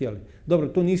nisu htjeli. Dobro,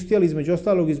 to nisu htjeli između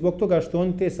ostalog i zbog toga što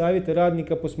oni te savjete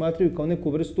radnika posmatraju kao neku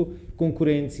vrstu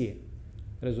konkurencije.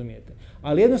 Razumijete?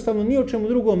 Ali jednostavno ni o čemu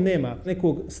drugom nema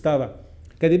nekog stava.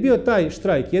 Kad je bio taj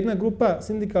štrajk, jedna grupa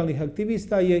sindikalnih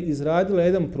aktivista je izradila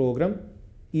jedan program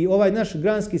i ovaj naš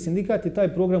granski sindikat je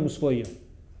taj program usvojio.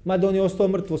 Mada on je ostao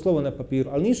mrtvo slovo na papiru,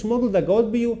 ali nisu mogli da ga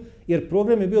odbiju jer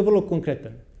program je bio vrlo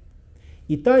konkretan.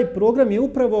 I taj program je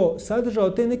upravo sadržao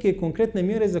te neke konkretne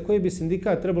mjere za koje bi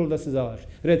sindikat trebalo da se zalaže.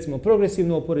 Recimo,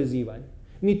 progresivno oporezivanje.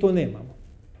 Mi to nemamo.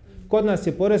 Kod nas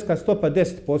je poreska stopa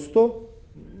 10%,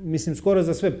 mislim skoro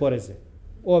za sve poreze.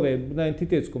 Ove na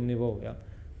entitetskom nivou, ja,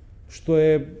 što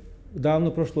je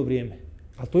davno prošlo vrijeme.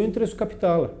 Ali to je u interesu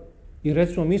kapitala. I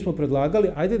recimo, mi smo predlagali,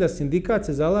 ajde da sindikat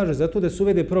se zalaže za to da se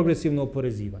uvede progresivno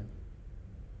oporezivanje.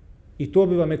 I to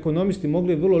bi vam ekonomisti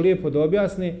mogli vrlo lijepo da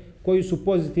objasne koji su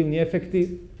pozitivni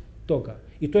efekti toga.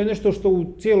 I to je nešto što u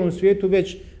cijelom svijetu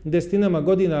već desetinama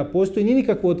godina postoji. Nije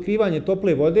nikakvo otkrivanje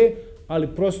tople vode, ali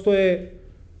prosto je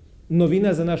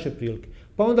novina za naše prilike.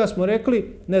 Pa onda smo rekli,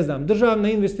 ne znam,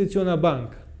 državna investiciona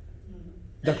banka.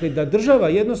 Dakle, da država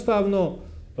jednostavno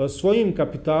svojim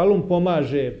kapitalom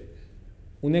pomaže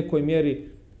u nekoj mjeri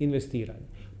investiranje.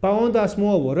 Pa onda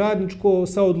smo radničko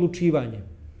saodlučivanje.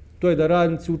 To je da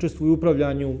radnici učestvuju u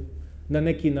upravljanju na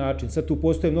neki način. Sad tu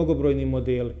postoje mnogobrojni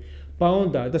modeli. Pa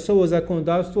onda da se ovo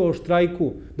zakonodavstvo o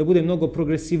štrajku da bude mnogo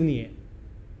progresivnije.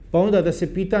 Pa onda da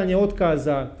se pitanje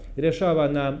otkaza rješava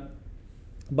na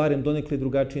barem donekle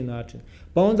drugačiji način.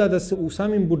 Pa onda da se u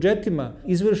samim budžetima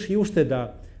izvrši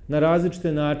ušteda na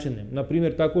različite načine.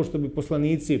 Naprimjer, tako što bi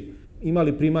poslanici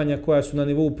imali primanja koja su na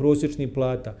nivou prosječnih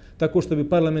plata, tako što bi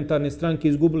parlamentarne stranke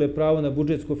izgubile pravo na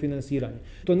budžetsko finansiranje.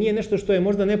 To nije nešto što je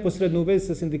možda neposredno u vezi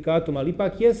sa sindikatom, ali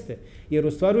ipak jeste, jer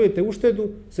ostvarujete uštedu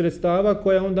sredstava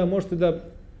koja onda možete da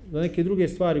neke druge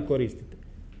stvari koristite.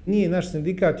 Nije naš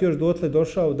sindikat još dotle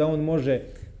došao da on može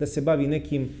da se bavi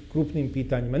nekim krupnim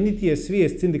pitanjima. Niti je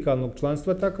svijest sindikalnog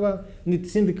članstva takva, niti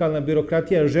sindikalna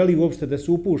birokratija želi uopšte da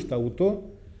se upušta u to.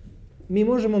 Mi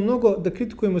možemo mnogo da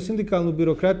kritikujemo sindikalnu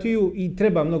birokratiju i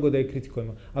treba mnogo da je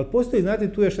kritikujemo. Ali postoji,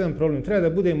 znate, tu još jedan problem. Treba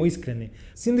da budemo iskreni.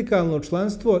 Sindikalno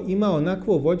članstvo ima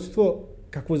onakvo vođstvo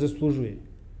kakvo zaslužuje.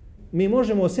 Mi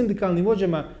možemo o sindikalnim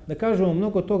vođama da kažemo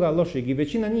mnogo toga lošeg i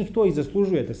većina njih to i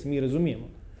zaslužuje, da se mi razumijemo.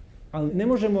 Ali ne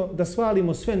možemo da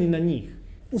svalimo sve ni na njih.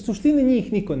 U suštini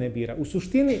njih niko ne bira. U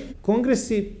suštini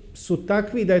kongresi su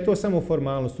takvi da je to samo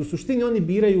formalnost. U suštini oni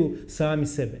biraju sami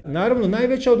sebe. Naravno,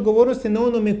 najveća odgovornost je na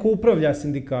onome ko upravlja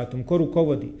sindikatom, ko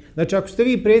rukovodi. Znači, ako ste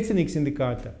vi predsjednik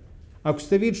sindikata, ako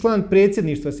ste vi član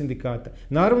predsjedništva sindikata,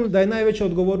 naravno da je najveća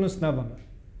odgovornost na vama.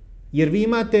 Jer vi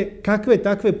imate kakve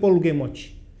takve poluge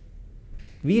moći.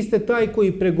 Vi ste taj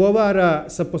koji pregovara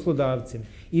sa poslodavcem.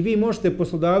 I vi možete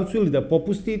poslodavcu ili da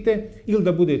popustite, ili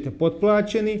da budete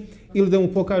potplaćeni, ili da mu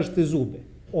pokažete zube.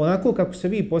 Onako kako se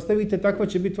vi postavite, takva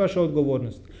će biti vaša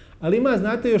odgovornost. Ali ima,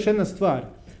 znate, još jedna stvar,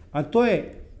 a to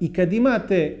je i kad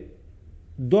imate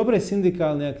dobre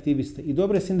sindikalne aktiviste i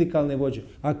dobre sindikalne vođe,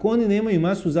 ako oni nemaju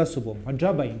masu za sobom, a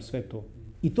džaba im sve to.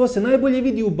 I to se najbolje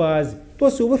vidi u bazi. To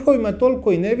se u vrhovima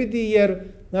toliko i ne vidi jer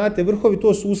znate, vrhovi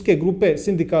to su uske grupe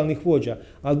sindikalnih vođa,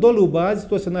 ali dole u bazi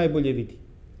to se najbolje vidi.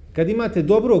 Kad imate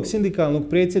dobrog sindikalnog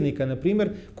predsjednika, na primjer,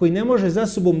 koji ne može za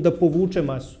sobom da povuče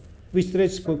masu, vi ćete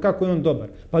reći kako je on dobar.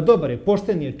 Pa dobar je,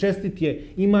 pošten je, čestit je,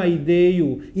 ima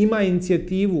ideju, ima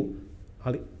inicijativu,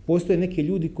 ali postoje neki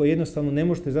ljudi koji jednostavno ne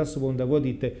možete za sobom da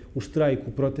vodite u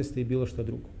štrajku, proteste i bilo što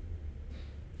drugo.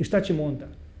 I šta ćemo onda?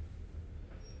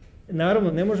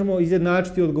 Naravno, ne možemo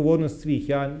izjednačiti odgovornost svih,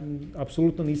 ja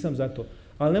apsolutno nisam za to.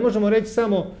 Ali ne možemo reći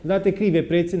samo, znate, kriv je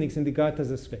predsjednik sindikata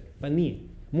za sve. Pa nije.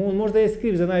 On možda je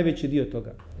kriv za najveći dio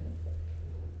toga.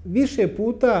 Više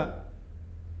puta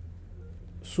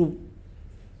su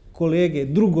kolege,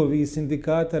 drugovi iz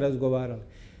sindikata razgovarali.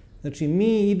 Znači,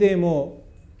 mi idemo,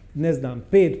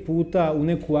 5 puta u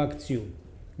neku akciju,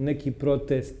 u neki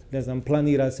protest,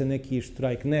 planira se neki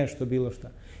štrajk, nešto, bilo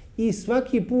šta. I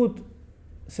svaki put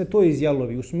se to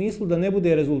izjalovi, u smislu da ne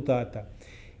bude rezultata.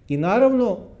 I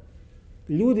naravno,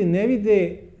 ljudi ne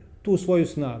vide tu svoju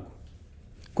snagu,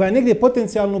 koja negdje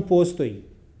potencijalno postoji.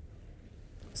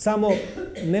 Samo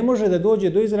ne može da dođe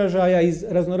do izražaja iz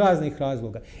raznoraznih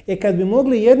razloga. Kad bi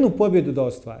mogli jednu pobjedu da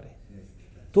ostvare,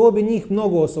 to bi njih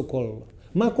mnogo osokolilo.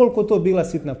 Ma koliko to bila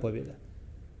sitna pobjeda.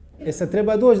 Sad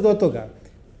treba doći do toga.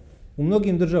 U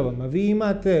mnogim državama vi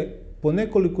imate po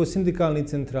nekoliko sindikalnih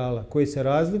centrala koji se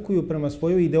razlikuju prema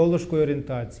svojoj ideološkoj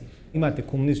orijentaciji. Imate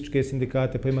komunističke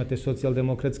sindikate, pa imate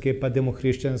socijaldemokratske, pa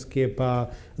demohrišćanske, pa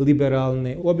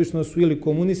liberalne. Obično su ili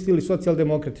komunisti ili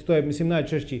socijaldemokrati. To je,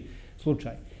 najčešći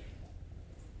slučaj.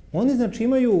 Oni,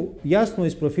 imaju jasno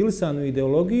isprofilisanu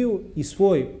ideologiju i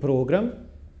svoj program.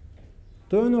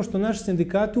 To je ono što naši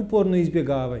sindikati uporno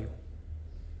izbjegavaju.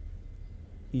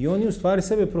 I oni u stvari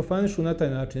sebe profanišu na taj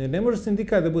način, jer ne može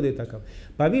sindikat da bude takav.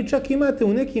 Pa vi čak imate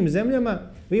u nekim zemljama,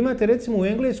 vi imate recimo u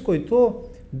Engleskoj to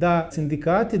da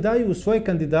sindikati daju svoje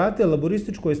kandidate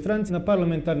laborističkoj stranci na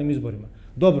parlamentarnim izborima.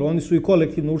 Dobro, oni su i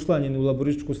kolektivno učlanjeni u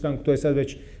laborističku stranku, to je sad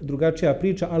već drugačija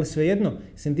priča, ali svejedno,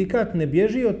 sindikat ne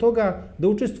bježi od toga da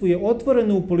učestvuje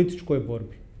otvoreno u političkoj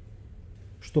borbi.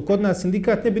 Što kod nas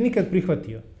sindikat ne bi nikad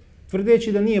prihvatio,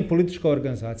 tvrdeći da nije politička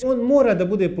organizacija. On mora da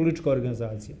bude politička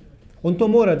organizacija. On to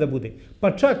mora da bude.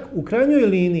 Pa čak u krajnjoj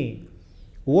liniji,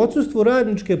 u odsustvu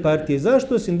radničke partije,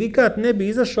 zašto sindikat ne bi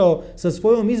izašao sa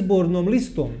svojom izbornom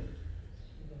listom,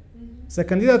 sa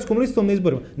kandidatskom listom na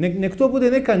izborima? Nek to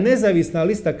bude neka nezavisna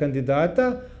lista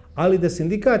kandidata, ali da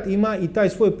sindikat ima i taj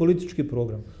svoj politički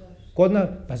program.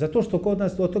 Pa zato što kod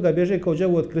nas od toga bježe kao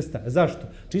đavo od krsta. Zašto?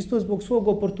 Čisto zbog svog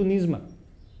oportunizma.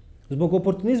 Zbog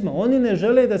oportunizma. Oni ne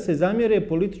žele da se zamjere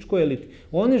političkoj eliti.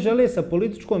 Oni žele sa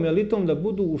političkom elitom da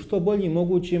budu u što boljim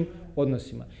mogućim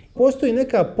odnosima. Postoji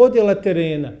neka podjela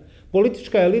terena.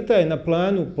 Politička elita je na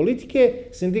planu politike,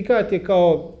 sindikat je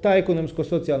kao ta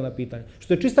ekonomsko-socijalna pitanja.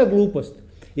 Što je čista glupost.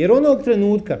 Jer onog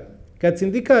trenutka kad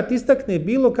sindikat istakne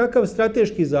bilo kakav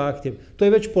strateški zahtjev, to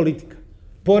je već politika.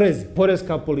 Porezi,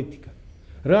 porezka politika.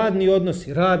 Radni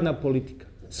odnosi, radna politika.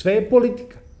 Sve je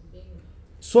politika.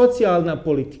 Socijalna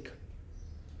politika.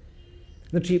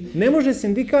 Znači,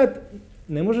 sindikat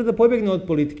ne može da pobjegne od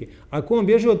politike. Ako on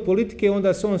bježi od politike,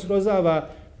 onda se on srozava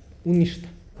u ništa.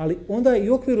 Ali onda i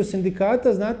u okviru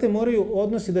sindikata, znate, moraju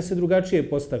odnosi da se drugačije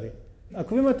postave.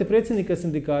 Ako vi imate predsjednika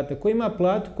sindikata koji ima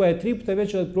platu koja je 3 puta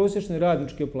veća od prosječne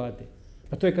radničke plate,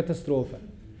 pa to je katastrofa.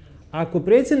 Ako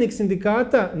predsjednik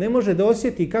sindikata ne može da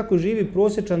osjeti kako živi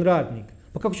prosječan radnik,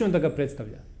 pa kako će on da ga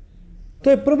predstavlja? To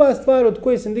je prva stvar od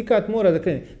koje sindikat mora da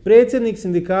krene. Predsjednik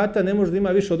sindikata ne može da ima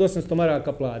više od 800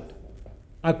 maraka platu.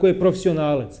 Ako je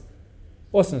profesionalac.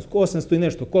 800 i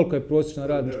nešto. Koliko je prosječna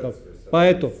radnička? Pa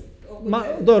eto.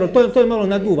 Dobro, to je malo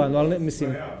naduvano, ali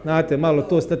znate, malo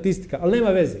to statistika. Ali nema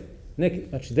veze.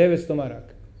 Znači 900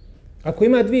 maraka. Ako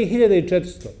ima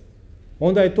 2400,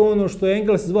 onda je to ono što je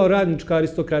Engels zvao radnička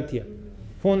aristokratija.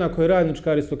 On ako je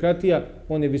radnička aristokratija,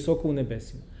 on je visoko u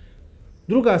nebesima.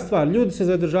 Druga stvar, ljudi se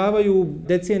zadržavaju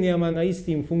decenijama na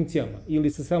istim funkcijama ili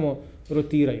se samo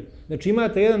rotiraju. Znači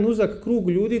imate jedan uzak krug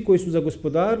ljudi koji su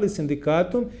zagospodarili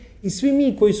sindikatom i svi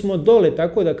mi koji smo dole,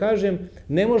 tako da kažem,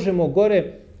 ne možemo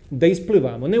gore da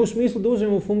isplivamo. Ne u smislu da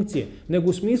uzmemo funkcije, nego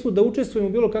u smislu da učestvujemo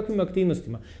u bilo kakvim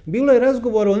aktivnostima. Bilo je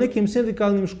razgovora o nekim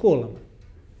sindikalnim školama.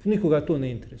 Nikoga to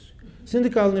ne interesuje.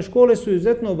 Sindikalne škole su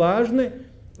izuzetno važne,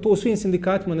 to u svim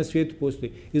sindikatima na svijetu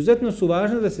postoji. Izuzetno su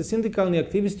važne da se sindikalni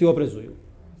aktivisti obrazuju.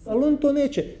 Ali on to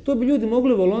neće. To bi ljudi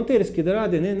mogli volonterski da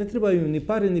rade, ne trebaju ni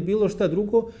pare, ni bilo šta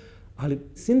drugo, ali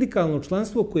sindikalno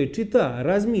članstvo koje čita,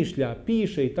 razmišlja,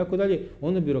 piše i tako dalje,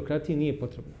 ono birokratiji nije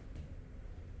potrebno.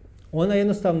 Ona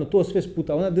jednostavno to sve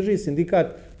sputa, ona drži sindikat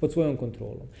pod svojom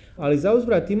kontrolom. Ali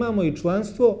zauzvrat imamo i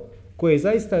članstvo koje je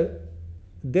zaista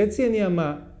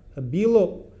decenijama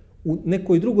bilo u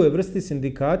nekoj drugoj vrsti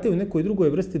sindikate, u nekoj drugoj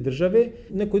vrsti države,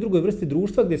 u nekoj drugoj vrsti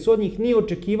društva gdje se od njih nije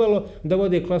očekivalo da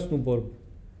vode klasnu borbu.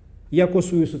 Iako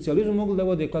su i u socijalizmu mogli da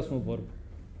vode klasnu borbu.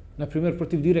 Naprimjer,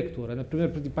 protiv direktora,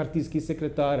 naprimjer, protiv partijskih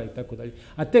sekretara i tako dalje.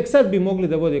 A tek sad bi mogli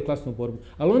da vode klasnu borbu.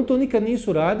 Ali oni to nikad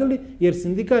nisu radili jer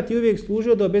sindikat je uvijek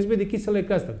služio da obezbedi kisele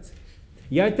krastavce.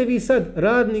 I ajte vi sad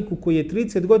radniku koji je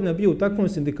 30 godina bio u takvom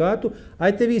sindikatu,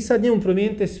 ajte vi sad njemu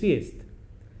promijenite svijest.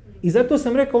 I zato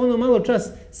sam rekao ono malo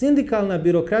čas, sindikalna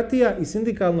birokratija i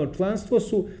sindikalno članstvo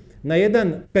su na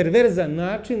jedan perverzan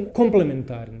način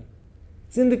komplementarni.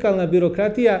 Sindikalna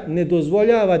birokratija ne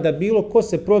dozvoljava da bilo ko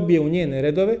se probije u njene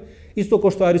redove, isto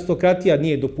kao što aristokratija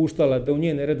nije dopuštala da u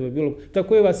njene redove bilo,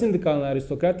 tako je ova sindikalna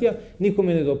aristokratija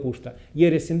nikome ne dopušta.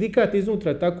 Jer je sindikat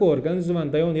iznutra tako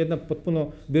organizovan da je on jedna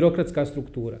potpuno birokratska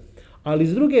struktura. Ali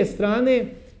s druge strane,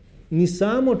 ni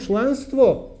samo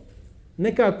članstvo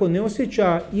nekako ne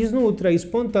osjeća iznutra i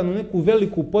spontano neku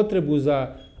veliku potrebu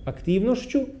za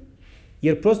aktivnošću,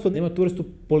 jer prosto nema tu vrstu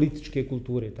političke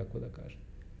kulture, tako da kažem.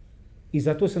 I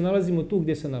zato se nalazimo tu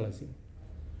gdje se nalazimo.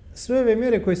 Sve ove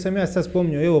mjere koje sam ja sad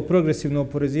spominjao, evo progresivno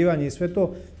oporezivanje i sve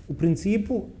to, u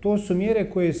principu to su mjere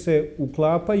koje se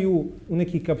uklapaju u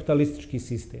neki kapitalistički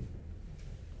sistem.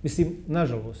 Mislim,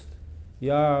 nažalost,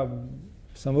 ja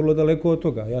sam vrlo daleko od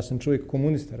toga, ja sam čovjek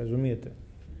komunista, razumijete?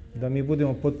 Da mi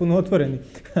budemo potpuno otvoreni.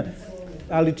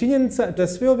 Ali činjenica da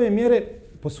sve ove mjere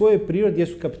po svojoj prirodi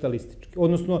jesu kapitalističke,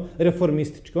 odnosno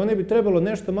reformističke. One bi trebalo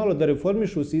nešto malo da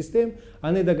reformišu sistem,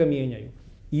 a ne da ga mijenjaju.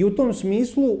 I u tom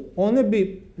smislu one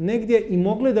bi negdje i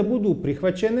mogle da budu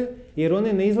prihvaćene, jer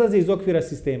one ne izlaze iz okvira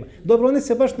sistema. Dobro, one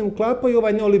se baš ne uklapaju u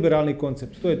ovaj neoliberalni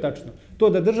koncept, to je tačno. To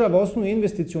da država osnuje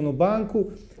investicionu banku,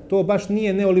 to baš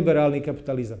nije neoliberalni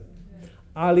kapitalizam.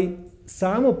 Ali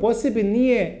samo po sebi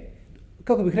nije,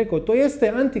 kako bih rekao, to jeste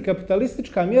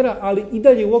antikapitalistička mjera, ali i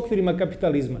dalje u okvirima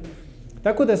kapitalizma.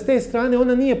 Tako da s te strane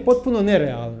ona nije potpuno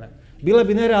nerealna. Bila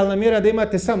bi nerealna mjera da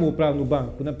imate samoupravnu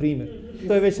banku, na primjer.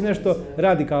 To je već nešto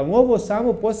radikalno. Ovo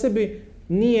samo po sebi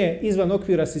nije izvan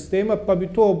okvira sistema, pa bi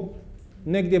to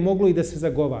negdje moglo i da se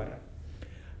zagovara.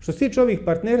 Što se tiče ovih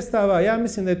partnerstava, ja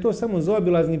mislim da je to samo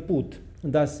zaobilazni put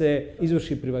da se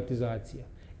izvrši privatizacija.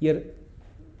 Jer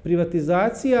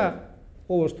privatizacija,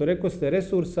 ovo što rekoste,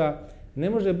 resursa, ne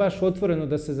može baš otvoreno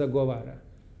da se zagovara.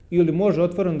 Ili može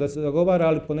otvoreno da se zagovara,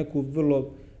 ali po neku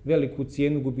vrlo veliku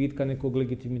cijenu gubitka nekog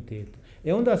legitimiteta.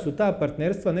 Onda su ta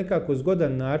partnerstva nekako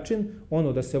zgodan način,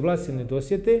 da se vlasti ne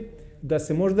dosjete, da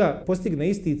se možda postigne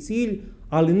isti cilj,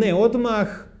 ali ne odmah,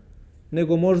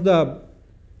 nego možda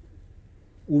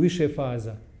u više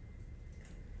faza.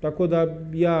 Tako da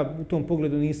ja u tom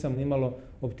pogledu nisam nimalo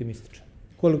optimističan.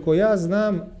 Koliko ja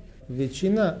znam,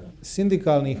 većina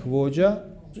sindikalnih vođa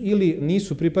ili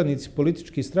nisu pripadnici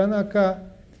političkih stranaka,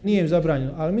 nije im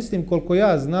zabranjeno, ali mislim koliko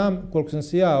ja znam, koliko sam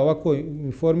se ja ovako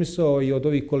informisao i od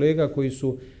ovih kolega koji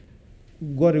su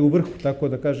gore u vrhu, tako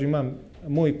da kažem,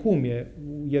 moj kum je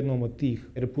u jednom od tih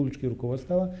republičkih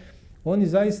rukovodstava, oni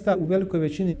zaista u velikoj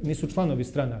većini nisu članovi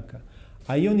stranaka.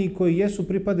 A i oni koji jesu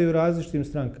pripadaju različitim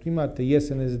strankama. Imate i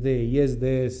SNSD, i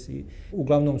SDS, i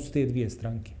uglavnom su te dvije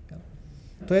stranke.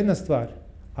 To je jedna stvar.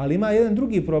 Ali ima jedan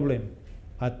drugi problem,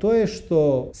 a to je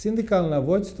što sindikalna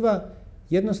vođstva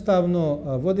jednostavno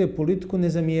vode politiku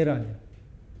nezamjeranja.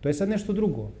 To je sad nešto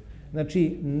drugo.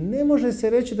 Znači, ne može se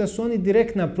reći da su oni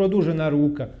direktna produžena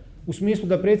ruka, u smislu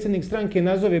da predsjednik stranke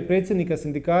nazove predsjednika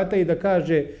sindikata i da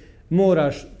kaže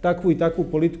moraš takvu i takvu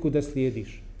politiku da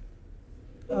slijediš.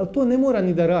 Ali to ne mora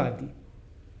ni da radi.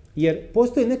 Jer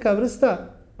postoji neka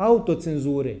vrsta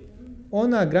autocenzure.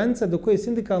 Ona granica do koje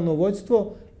sindikalno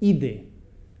vođstvo ide,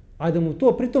 a da mu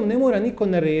to pritom ne mora niko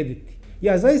narediti.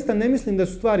 Ja zaista ne mislim da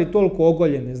su stvari toliko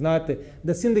ogoljene, znate,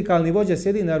 da sindikalni vođa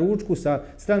sjedi na ručku sa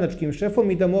stranačkim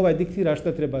šefom i da mu ovaj diktira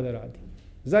šta treba da radi.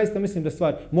 Zaista mislim da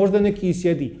stvari, možda neki i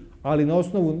sjedi, ali na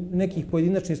osnovu nekih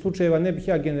pojedinačnih slučajeva ne bih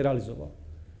ja generalizovao.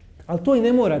 Ali to i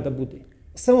ne mora da bude.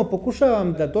 Samo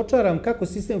pokušavam da dočaram kako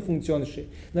sistem funkcioniše.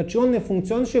 Znači, on ne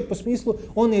funkcioniše po smislu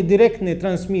one direktne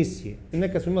transmisije.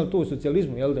 Nekad smo imali to u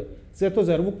socijalizmu, jel da?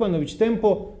 Svetozar Vukmanović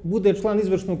Tempo bude član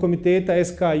izvršnog komiteta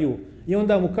SKU. I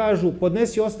onda mu kažu,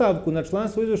 podnesi ostavku na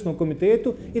članstvo u izvršnom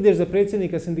komitetu, ideš za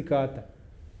predsjednika sindikata.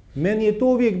 Meni je to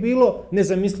uvijek bilo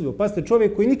nezamislivo. Pazite,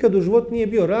 čovjek koji nikad u životu nije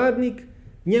bio radnik,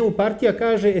 njemu partija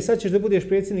kaže, sad ćeš da budeš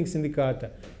predsjednik sindikata.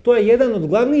 To je jedan od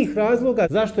glavnih razloga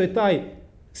zašto je taj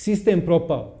sistem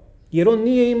propao. Jer on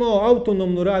nije imao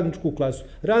autonomnu radničku klasu.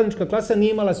 Radnička klasa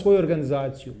nije imala svoju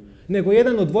organizaciju. Nego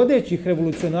jedan od vodećih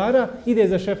revolucionara ide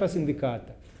za šefa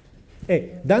sindikata.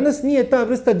 Danas nije ta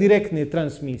vrsta direktne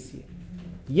transmisije.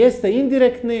 Jeste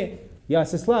indirektne, ja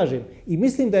se slažem. I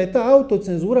mislim da je ta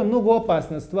autocenzura mnogo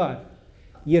opasna stvar.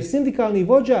 jer sindikalni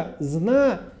vođa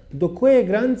zna do koje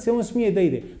granice on smije da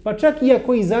ide. Pa čak i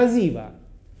ako izaziva,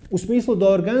 u smislu da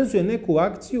organizuje neku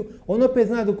akciju, on opet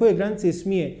zna do koje granice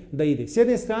smije da ide. S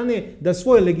jedne strane, da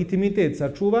svoj legitimitet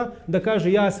sačuva, da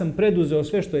kaže ja sam preduzeo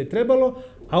sve što je trebalo,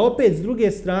 a opet s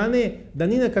druge strane, da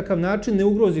ni na kakav način ne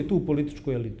ugrozi tu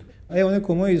političku elitu. Evo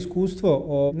neko moje iskustvo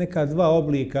o neka dva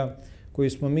oblika koji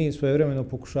smo mi svojevremeno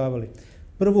pokušavali.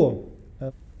 Prvo,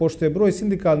 pošto je broj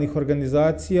sindikalnih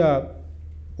organizacija,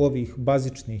 ovih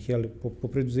bazičnih, po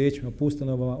preduzećima, po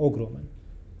ustanovama, ogroman.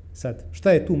 Sad,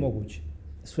 šta je tu moguće?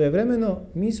 Svojevremeno,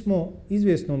 mi smo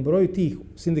izvjesnom broju tih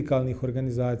sindikalnih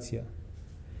organizacija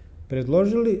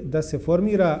predložili da se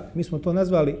formira, mi smo to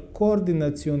nazvali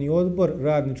koordinacioni odbor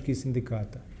radničkih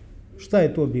sindikata. Šta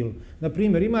je to bilo?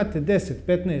 Naprimjer, imate 10,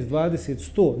 15,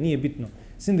 20, 100, nije bitno,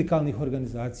 sindikalnih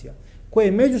organizacija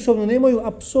koje međusobno nemaju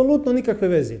apsolutno nikakve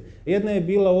veze. Jedna je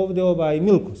bila ovdje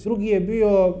Milkos, drugi je bio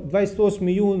 28.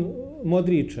 jun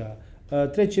Modrića,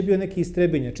 treći je bio neki iz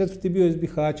Trebinja, četvrti je bio iz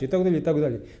Bihaća itd.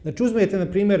 itd. Znači uzmete, na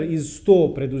primjer, iz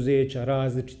 100 preduzeća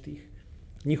različitih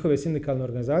njihove sindikalne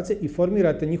organizacije i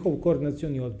formirate njihov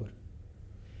koordinacioni odbor.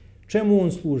 Čemu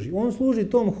on služi? On služi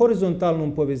tom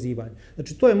horizontalnom povezivanju.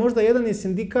 Znači to je možda jedan je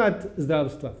sindikat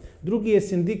zdravstva, drugi je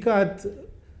sindikat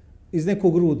iz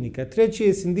nekog rudnika, treći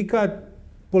je sindikat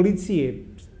policije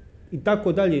i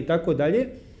tako dalje.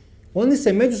 Oni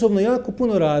se međusobno jako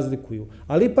puno razlikuju,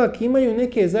 ali ipak imaju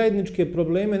neke zajedničke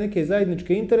probleme, neke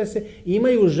zajedničke interese i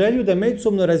imaju želju da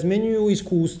međusobno razmjenjuju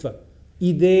iskustva,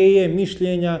 ideje,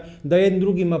 mišljenja, da jedni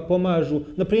drugima pomažu.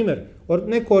 Naprimjer,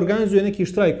 neko organizuje neki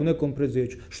štrajk u nekom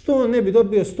preduzeću. Što on ne bi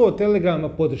dobio 100 telegrama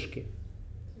podrške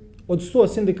od 100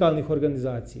 sindikalnih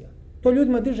organizacija? To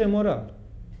ljudima diže moral.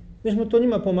 Mi smo to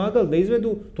njima pomagali da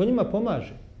izvedu, to njima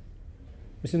pomaže.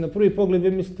 Mislim, na prvi pogled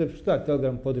vi mislite šta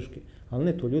telegram podrške, ali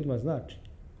ne, to ljudima znači.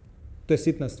 To je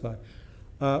sitna stvar.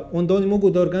 Onda oni mogu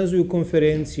da organizuju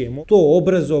konferencije, to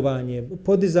obrazovanje,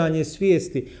 podizanje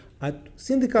svijesti, a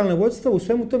sindikalne vođstva u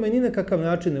svemu tome ni na kakav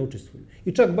način ne učestvuju.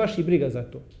 I čak baš i briga za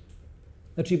to.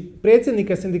 Znači,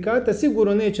 predsjednika sindikata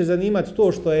sigurno neće zanimati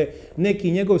to što je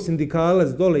neki njegov sindikalac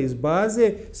dole iz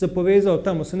baze se povezao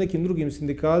tamo sa nekim drugim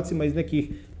sindikalcima iz nekih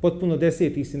potpuno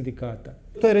desetih sindikata.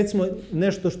 To je recimo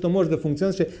nešto što može da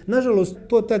funkcioniše. Nažalost,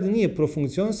 to tad nije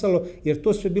profunkcionisalo jer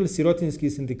to sve bili sirotinjski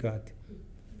sindikati.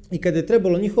 I kada je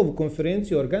trebalo njihovu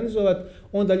konferenciju organizovati,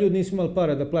 onda ljudi nisu imali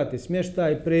para da plate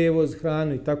smještaj, prevoz,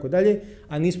 hranu i tako dalje,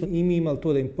 a nismo i mi imali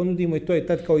to da im ponudimo i to je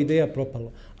tad kao ideja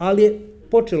propalo. Ali je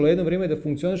počelo jedno vrijeme da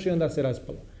funkcioniše i onda se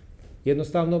raspalo.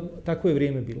 Jednostavno, tako je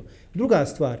vrijeme bilo. Druga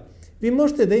stvar, vi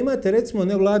možete da imate recimo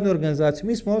nevladnu organizaciju.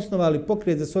 Mi smo osnovali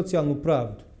pokret za socijalnu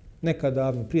pravdu, nekad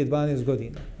davno, prije 12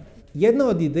 godina. Jedna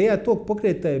od ideja tog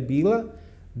pokreta je bila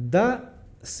da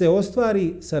se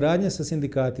ostvari saradnja sa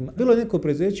sindikatima. Bilo je neko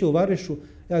preduzeće u Varešu,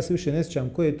 ja se više ne sjećam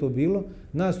koje je to bilo,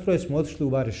 nas troje smo otišli u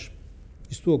Vareš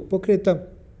iz tog pokreta.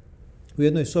 U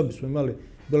jednoj sobi smo imali,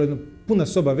 bila jedna puna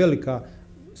soba velika,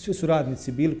 svi su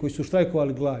radnici bili koji su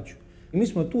štrajkovali glađu. I mi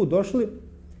smo tu došli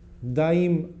da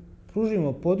im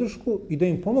pružimo podršku i da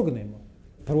im pomognemo.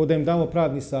 Prvo da im damo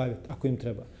pravni savjet, ako im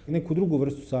treba. I neku drugu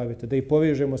vrstu savjeta, da ih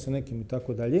povežemo sa nekim i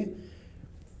tako dalje.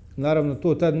 Naravno,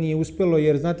 to tad nije uspjelo,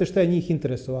 jer znate šta je njih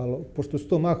interesovalo? Pošto su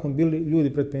to mahom bili ljudi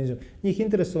pred penzijom. Njih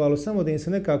interesovalo samo da im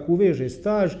se nekako uveže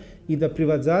staž i da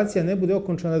privatizacija ne bude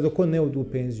okončana dok on ne odu u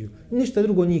penziju. Ništa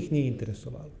drugo njih nije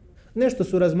interesovalo. Nešto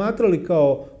su razmatrali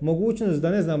kao mogućnost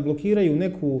da, ne znam, blokiraju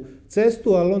neku cestu,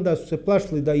 ali onda su se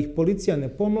plašili da ih policija ne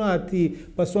pomlati,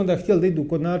 pa su onda htjeli da idu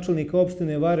kod načelnika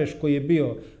opštine Vareš koji je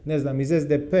bio, ne znam, iz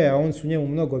SDP-a, oni su njemu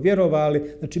mnogo vjerovali.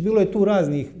 Znači, bilo je tu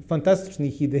raznih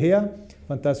fantastičnih ideja,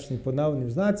 fantastičnih pod navodnim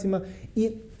znacima i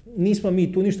nismo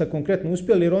mi tu ništa konkretno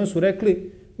uspjeli jer oni su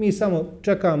rekli mi samo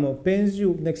čekamo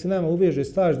penziju, nek se nama uveže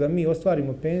staž da mi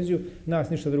ostvarimo penziju, nas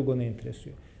ništa drugo ne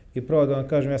interesuje. I pravo da vam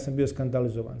kažem, ja sam bio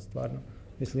skandalizovan, stvarno.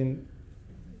 Mislim,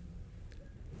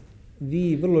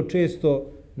 vi vrlo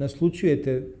često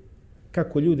naslućujete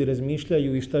kako ljudi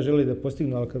razmišljaju i šta žele da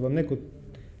postignu, ali kad vam neko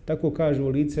tako kaže u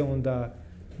lice, onda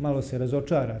malo se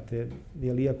razočarate,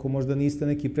 jer iako možda niste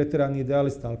neki pretjerani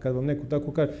idealista, ali kad vam neko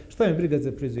tako kaže, šta me briga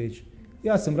za preduzeće?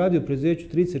 Ja sam radio u preduzeću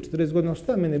 30-40 godina, ali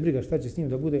šta mene briga, šta će s njim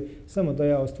da bude, samo da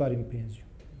ja ostvarim penziju.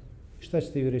 Šta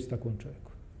ćete vi reći takvom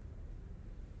čovjeku?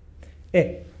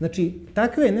 Znači,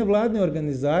 takve nevladne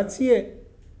organizacije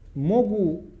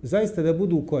mogu zaista da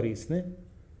budu korisne,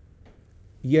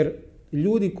 jer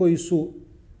ljudi koji su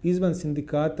izvan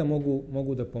sindikata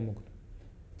mogu da pomognu.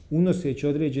 Unoseći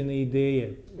određene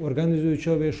ideje, organizujući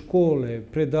ove škole,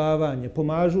 predavanje,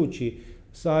 pomažući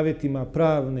savjetima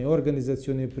pravne,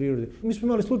 organizacione prirode. Mi smo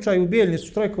imali slučaj u Bijeljni, su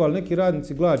štrajkovali neki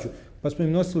radnici glađu, pa smo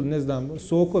im nosili,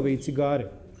 sokove i cigare.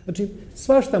 Znači,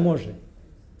 svašta može.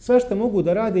 Svašta mogu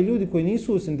da rade ljudi koji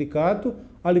nisu u sindikatu,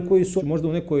 ali koji su možda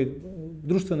u nekoj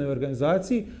društvenoj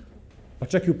organizaciji, pa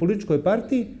čak i u političkoj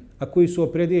partiji, a koji su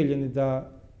opredijeljeni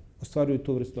da ostvaruju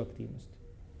tu vrstu aktivnosti.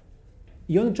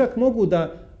 I oni čak mogu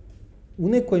da u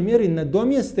nekoj mjeri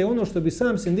nadomjeste ono što bi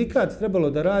sam sindikat trebalo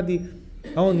da radi,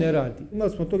 a on ne radi. Imali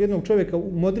smo tog jednog čovjeka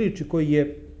u Modriči koji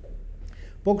je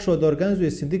pokušao da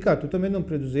organizuje sindikat u tom jednom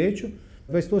preduzeću,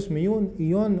 28. jun,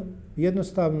 i on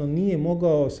jednostavno nije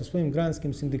mogao sa svojim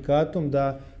granskim sindikatom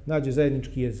da nađe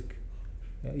zajednički jezik.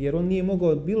 Jer on nije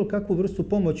mogao bilo kakvu vrstu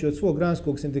pomoći od svog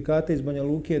granskog sindikata iz Banja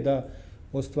Luke da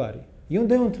ostvari. I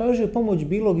onda je on tražio pomoć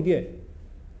bilo gdje.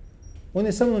 On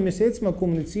je sa mnom mjesecima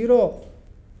komunicirao,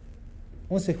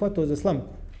 on se hvatao za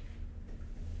slamku.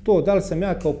 To, da li sam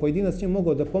ja kao pojedinac njemu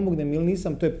mogao da pomognem ili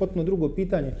nisam, to je potpuno drugo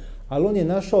pitanje. Ali on je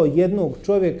našao jednog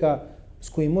čovjeka s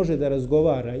kojim može da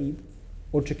razgovara i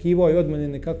očekivao je od mene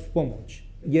nekakvu pomoć.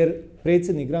 Jer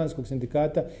predsjednik granskog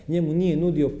sindikata njemu nije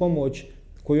nudio pomoć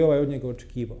koju je ovaj od njega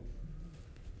očekivao.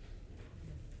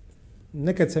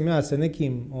 Nekad sam ja sa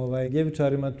nekim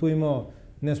ljevičarima tu imao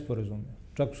nesporazume.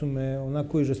 Čak su me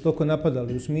onako i žestoko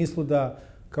napadali u smislu da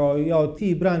kao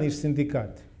ti braniš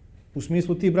sindikat. U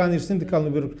smislu ti braniš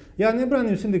sindikalnu birokratiju. Ja ne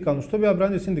branim sindikalnu. Što bi ja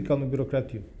branio sindikalnu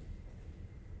birokratiju?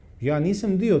 Ja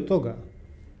nisam dio toga.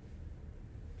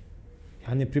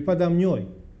 Ja ne pripadam njoj.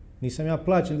 Nisam ja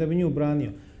plaćen da bi nju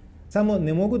branio. Samo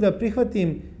ne mogu da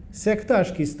prihvatim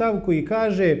sektaški stav koji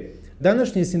kaže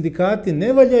današnji sindikati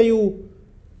ne valjaju,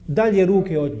 dalje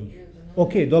ruke od njih.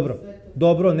 Ok,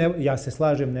 dobro, ja se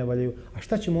slažem, ne valjaju. A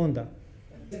šta ćemo onda?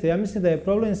 Ja mislim da je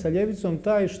problem sa ljevicom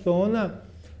taj što ona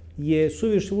je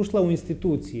suviše ušla u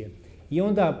institucije i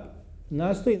onda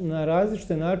nastoji na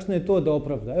različite načine to da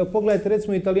opravda. Evo pogledajte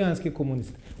recimo italijanske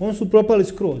komuniste. Oni su propali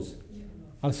skroz,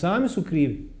 ali sami su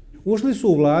krivi. Ušli su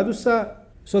u vladu sa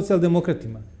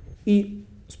socijaldemokratima i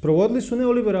sprovodili su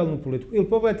neoliberalnu politiku. Ili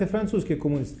pogledajte francuske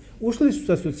komuniste. Ušli su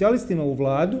sa socijalistima u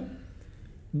vladu,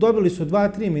 dobili su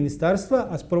 2-3 ministarstva,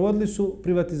 a sprovodili su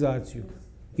privatizaciju.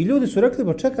 I ljudi su rekli,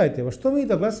 pa čekajte, što mi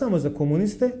da glasamo za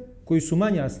komuniste koji su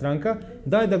manja stranka,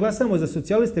 daj da glasamo za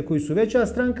socijaliste koji su veća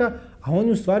stranka, a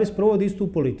oni u stvari sprovode istu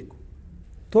politiku.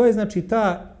 To je znači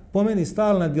ta, po meni,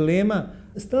 stalna dilema.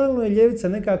 Stalno je ljevica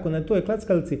nekako na toj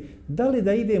klackalici, da li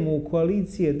da idemo u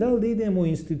koalicije, da li da idemo u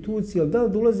institucije, da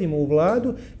li da ulazimo u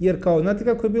vladu, jer kao, znate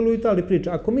kako je bilo u Italiji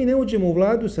priča, ako mi ne uđemo u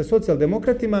vladu sa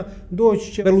socijaldemokratima,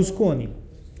 doći će Berlusconi.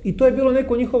 I to je bilo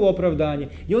neko njihovo opravdanje.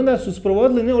 I onda su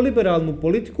sprovodili neoliberalnu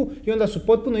politiku i onda su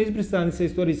potpuno izbrisani sa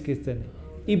istorijske scene.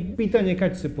 I pitanje je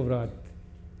kad će se povratiti.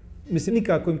 Mislim,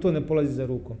 nikako im to ne polazi za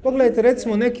rukom. Pogledajte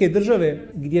recimo neke države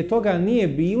gdje toga nije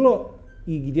bilo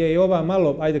i gdje je ova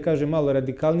malo, malo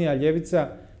radikalnija ljevica,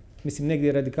 mislim negdje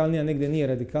je radikalnija, negdje nije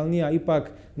radikalnija,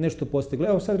 ipak nešto postigla.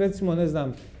 Evo sad recimo,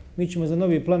 mi ćemo za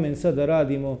Novi plamen sad da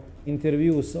radimo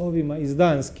intervju sa ovima iz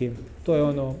Danske. To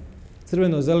je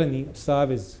crveno-zeleni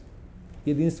savez,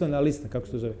 jedinstvena lista, kako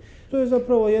se to zove. To je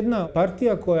zapravo jedna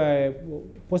partija koja je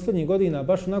posljednjih godina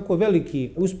baš onako veliki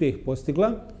uspjeh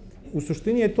postigla. U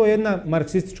suštini je to jedna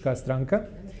marksistička stranka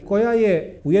koja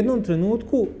je u jednom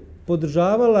trenutku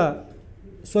podržavala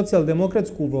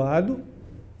socijaldemokratsku vladu,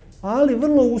 ali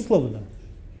vrlo uslovno.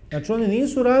 Znači oni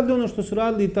nisu radili ono što su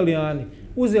radili Italijani.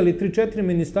 Uzeli 3-4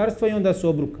 ministarstva i onda su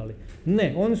obrukali.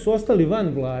 Ne, oni su ostali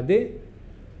van vlade,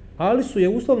 ali su je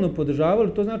uslovno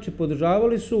podržavali, to znači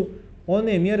podržavali su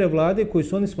one mjere vlade koje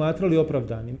su oni smatrali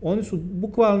opravdanim. Oni su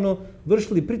bukvalno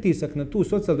vršili pritisak na tu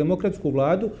socijaldemokratsku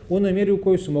vladu u onoj mjeri u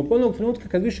kojoj su mogli. Onog trenutka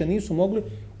kad više nisu mogli,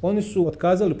 oni su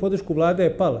otkazali podršku, vlada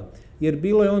je pala. Jer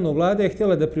bilo je vlada je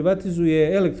htjela da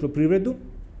privatizuje elektroprivredu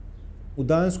u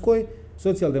Danskoj,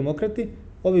 socijaldemokrati,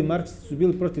 ovi marksisti su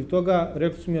bili protiv toga,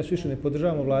 rekli su mi više ne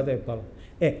podržavamo, vlada je pala.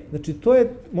 Znači to je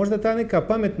možda ta neka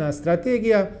pametna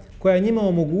strategija koja je njima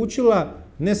omogućila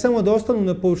ne samo da ostanu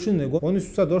na površini, nego oni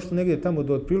su sad došli negdje tamo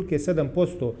do otprilike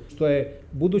 7%, što je,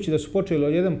 budući da su počeli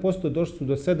od 1%, došli su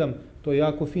do 7%, to je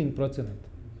jako fin procenat.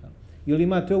 Ili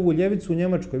imate ovu ljevicu u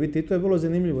Njemačkoj, vidite, i to je vrlo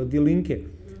zanimljivo, Die Linke,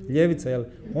 ljevica, jel?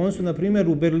 Oni su, na primjer,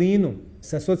 u Berlinu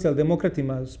sa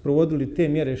socijaldemokratima sprovodili te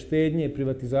mjere štednje,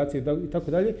 privatizacije i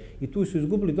tako dalje, i tu su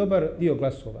izgubili dobar dio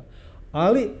glasova.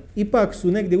 Ali ipak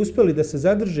su negdje uspjeli da se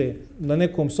zadrže na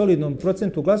nekom solidnom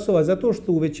procentu glasova zato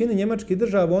što u većini njemačkih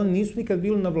država oni nisu nikad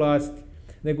bili na vlasti,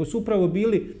 nego su upravo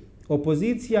bili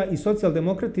opozicija i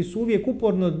socijaldemokrati su uvijek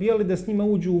uporno odbijali da s njima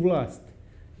uđu u vlast.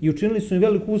 I učinili su im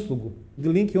veliku uslugu.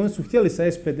 Die Linke, oni su htjeli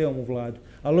sa SPD-om u vladu,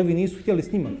 ali ovi nisu htjeli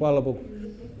s njima, hvala Bogu.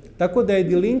 Tako da je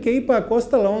Die Linke ipak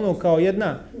ostala ono kao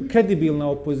jedna kredibilna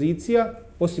opozicija,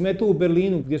 osim eto u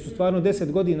Berlinu gdje su stvarno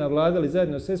 10 godina vladali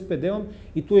zajedno s SPD-om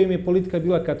i tu im je politika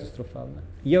bila katastrofalna.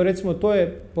 I evo recimo to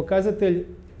je pokazatelj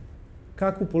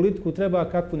kakvu politiku treba, a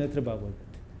kakvu ne treba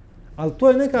voditi. Ali to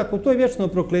je nekako, to je vječno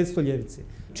prokletstvo ljevice.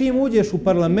 Čim uđeš u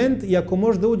parlament i ako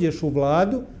možda uđeš u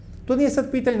vladu, to nije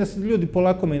sad pitanje da se ljudi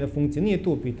polakome na funkcije, nije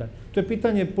to pitanje. To je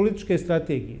pitanje političke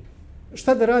strategije.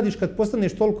 Šta da radiš kad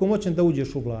postaneš toliko moćan da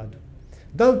uđeš u vladu?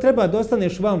 Da li treba da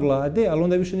ostaneš van vlade, ali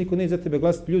onda više niko neće za tebe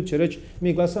glasati, ljudi će reći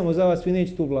mi glasamo za vas, vi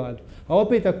nećete u vladu. A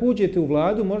opet ako uđete u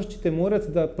vladu, možda ćete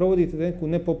morati da provodite neku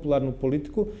nepopularnu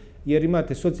politiku, jer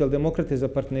imate socijaldemokrate za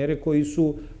partnere koji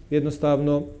su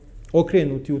jednostavno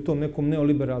okrenuti u tom nekom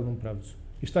neoliberalnom pravcu.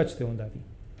 I šta ćete onda vi?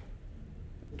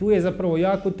 Tu je zapravo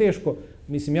jako teško.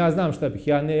 Mislim, ja znam šta bih.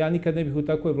 Ja nikad ne bih u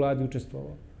takvoj vladi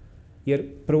učestvovao. Jer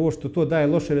prvo što to daje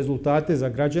loše rezultate za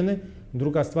građane,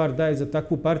 druga stvar daje za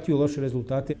takvu partiju loše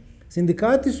rezultate.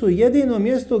 Sindikati su jedino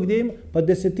mjesto gdje ima, pa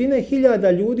desetine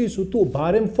hiljada ljudi su tu,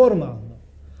 barem formalno.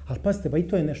 Ali pazite, pa i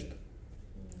to je nešto.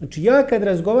 Znači ja kad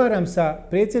razgovaram sa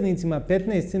predsjednicima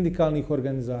 15 sindikalnih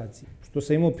organizacija, što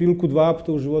sam imao priliku 2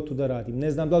 puta u životu da radim,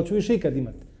 ne znam da li ću više ikad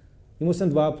imati. Imao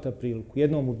sam 2 puta priliku,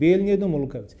 jednom u Bijeljni, jednom u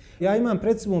Lukavici. Ja imam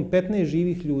pred sobom 15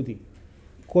 živih ljudi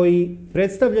koji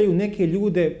predstavljaju neke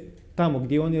ljude tamo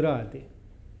gdje oni rade.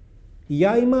 I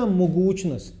ja imam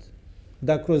mogućnost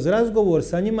da kroz razgovor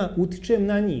sa njima utičem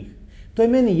na njih. To je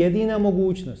meni jedina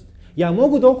mogućnost. Ja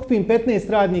mogu da okupim 15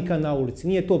 radnika na ulici,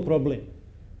 nije to problem.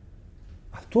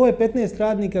 A to je 15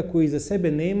 radnika koji za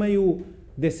sebe nemaju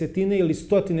desetine ili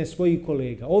stotine svojih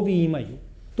kolega. Ovi imaju.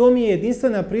 To mi je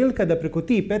jedinstvena prilika da preko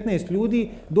tih 15 ljudi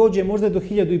dođe možda do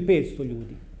 1500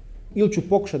 ljudi. Ili ću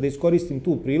pokušati da iskoristim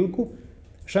tu priliku,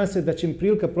 šanse da će mi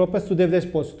prilika propasti su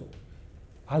 90%.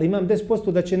 Ali imam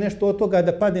 10% da će nešto od toga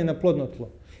da padne na plodno tlo.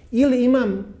 Ili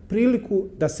imam priliku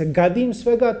da se gadim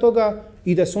svega toga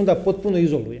i da se onda potpuno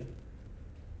izolujem.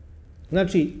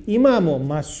 Znači, imamo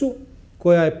masu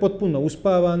koja je potpuno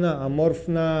uspavana,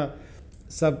 amorfna,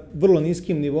 sa vrlo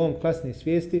niskim nivom klasne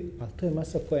svijesti, ali to je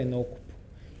masa koja je na okupu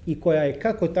i koja je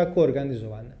kako tako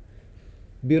organizovana.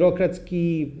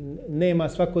 Birokratski, nema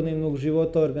svakodnevnog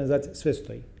života, organizacija, sve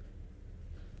stoji.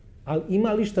 Ali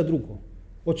ima li šta drugo?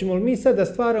 Hoćemo li mi sad da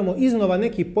stvaramo iznova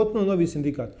neki potpuno novi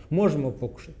sindikat? Možemo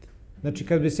pokušati. Znači,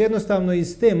 kad bi se jednostavno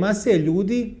iz te mase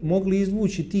ljudi mogli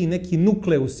izvući ti neki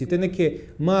nukleusi, te neke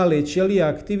male ćelije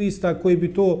aktivista koji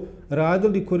bi to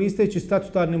radili koristeći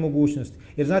statutarne mogućnosti.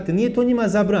 Jer, znate, nije to njima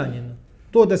zabranjeno.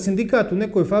 To da sindikat u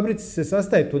nekoj fabrici se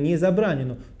sastaje, to nije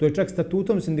zabranjeno. To je čak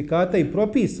statutom sindikata i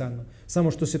propisano.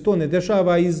 Samo što se to ne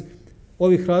dešava iz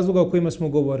ovih razloga o kojima smo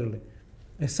govorili.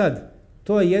 E sad,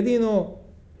 to je jedino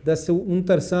da se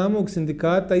unutar samog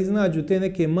sindikata iznađu te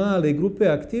neke male grupe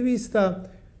aktivista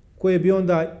koje bi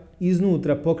onda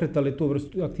iznutra pokretali tu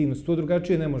vrstu aktivnosti. To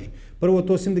drugačije ne može. Prvo,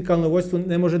 to sindikalno vođstvo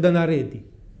ne može da naredi.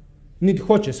 Niti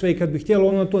hoće sve i kad bi htjelo,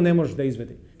 ono to ne može da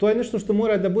izvede. To je nešto što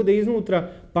mora da bude iznutra,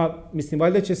 pa mislim,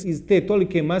 valjda će iz te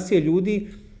tolike masije ljudi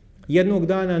jednog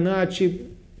dana naći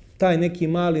taj neki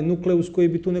mali nukleus koji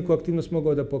bi tu neku aktivnost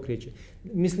mogao da pokreće.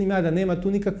 Mislim ja da nema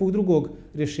tu nikakvog drugog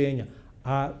rješenja.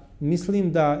 A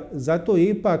mislim da zato je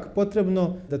ipak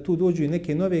potrebno da tu dođu i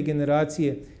neke nove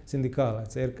generacije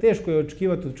sindikalaca. Jer teško je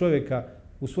očekivati od čovjeka,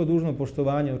 u svo dužno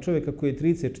poštovanje, od čovjeka koji je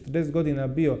 30-40 godina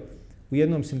bio u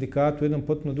jednom sindikatu, u jednom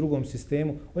potpuno drugom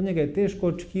sistemu, od njega je teško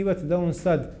očekivati da on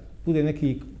sad bude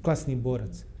neki klasni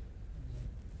borac.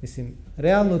 Mislim,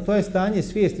 realno to je stanje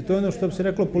svijesti, to je ono što bi se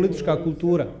reklo politička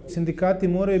kultura. Sindikati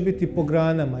moraju biti po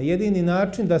granama. Jedini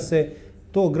način da se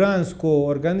to gransko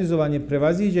organizovanje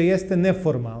prevaziđe jeste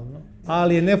neformalno.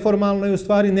 Ali je neformalno i u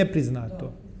stvari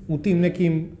nepriznato u tim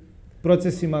nekim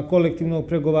procesima kolektivnog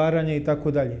pregovaranja i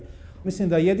tako dalje. Mislim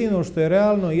da jedino što je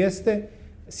realno jeste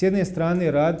s jedne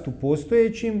strane raditi u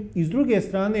postojećim i s druge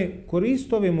strane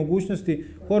koristiti ove mogućnosti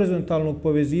horizontalnog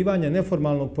povezivanja,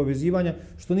 neformalnog povezivanja,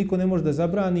 što niko ne može da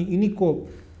zabrani i niko,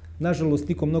 nažalost,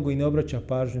 niko mnogo i ne obraća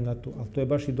pažnju na to, ali to je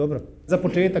baš i dobro. Za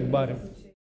početak barem.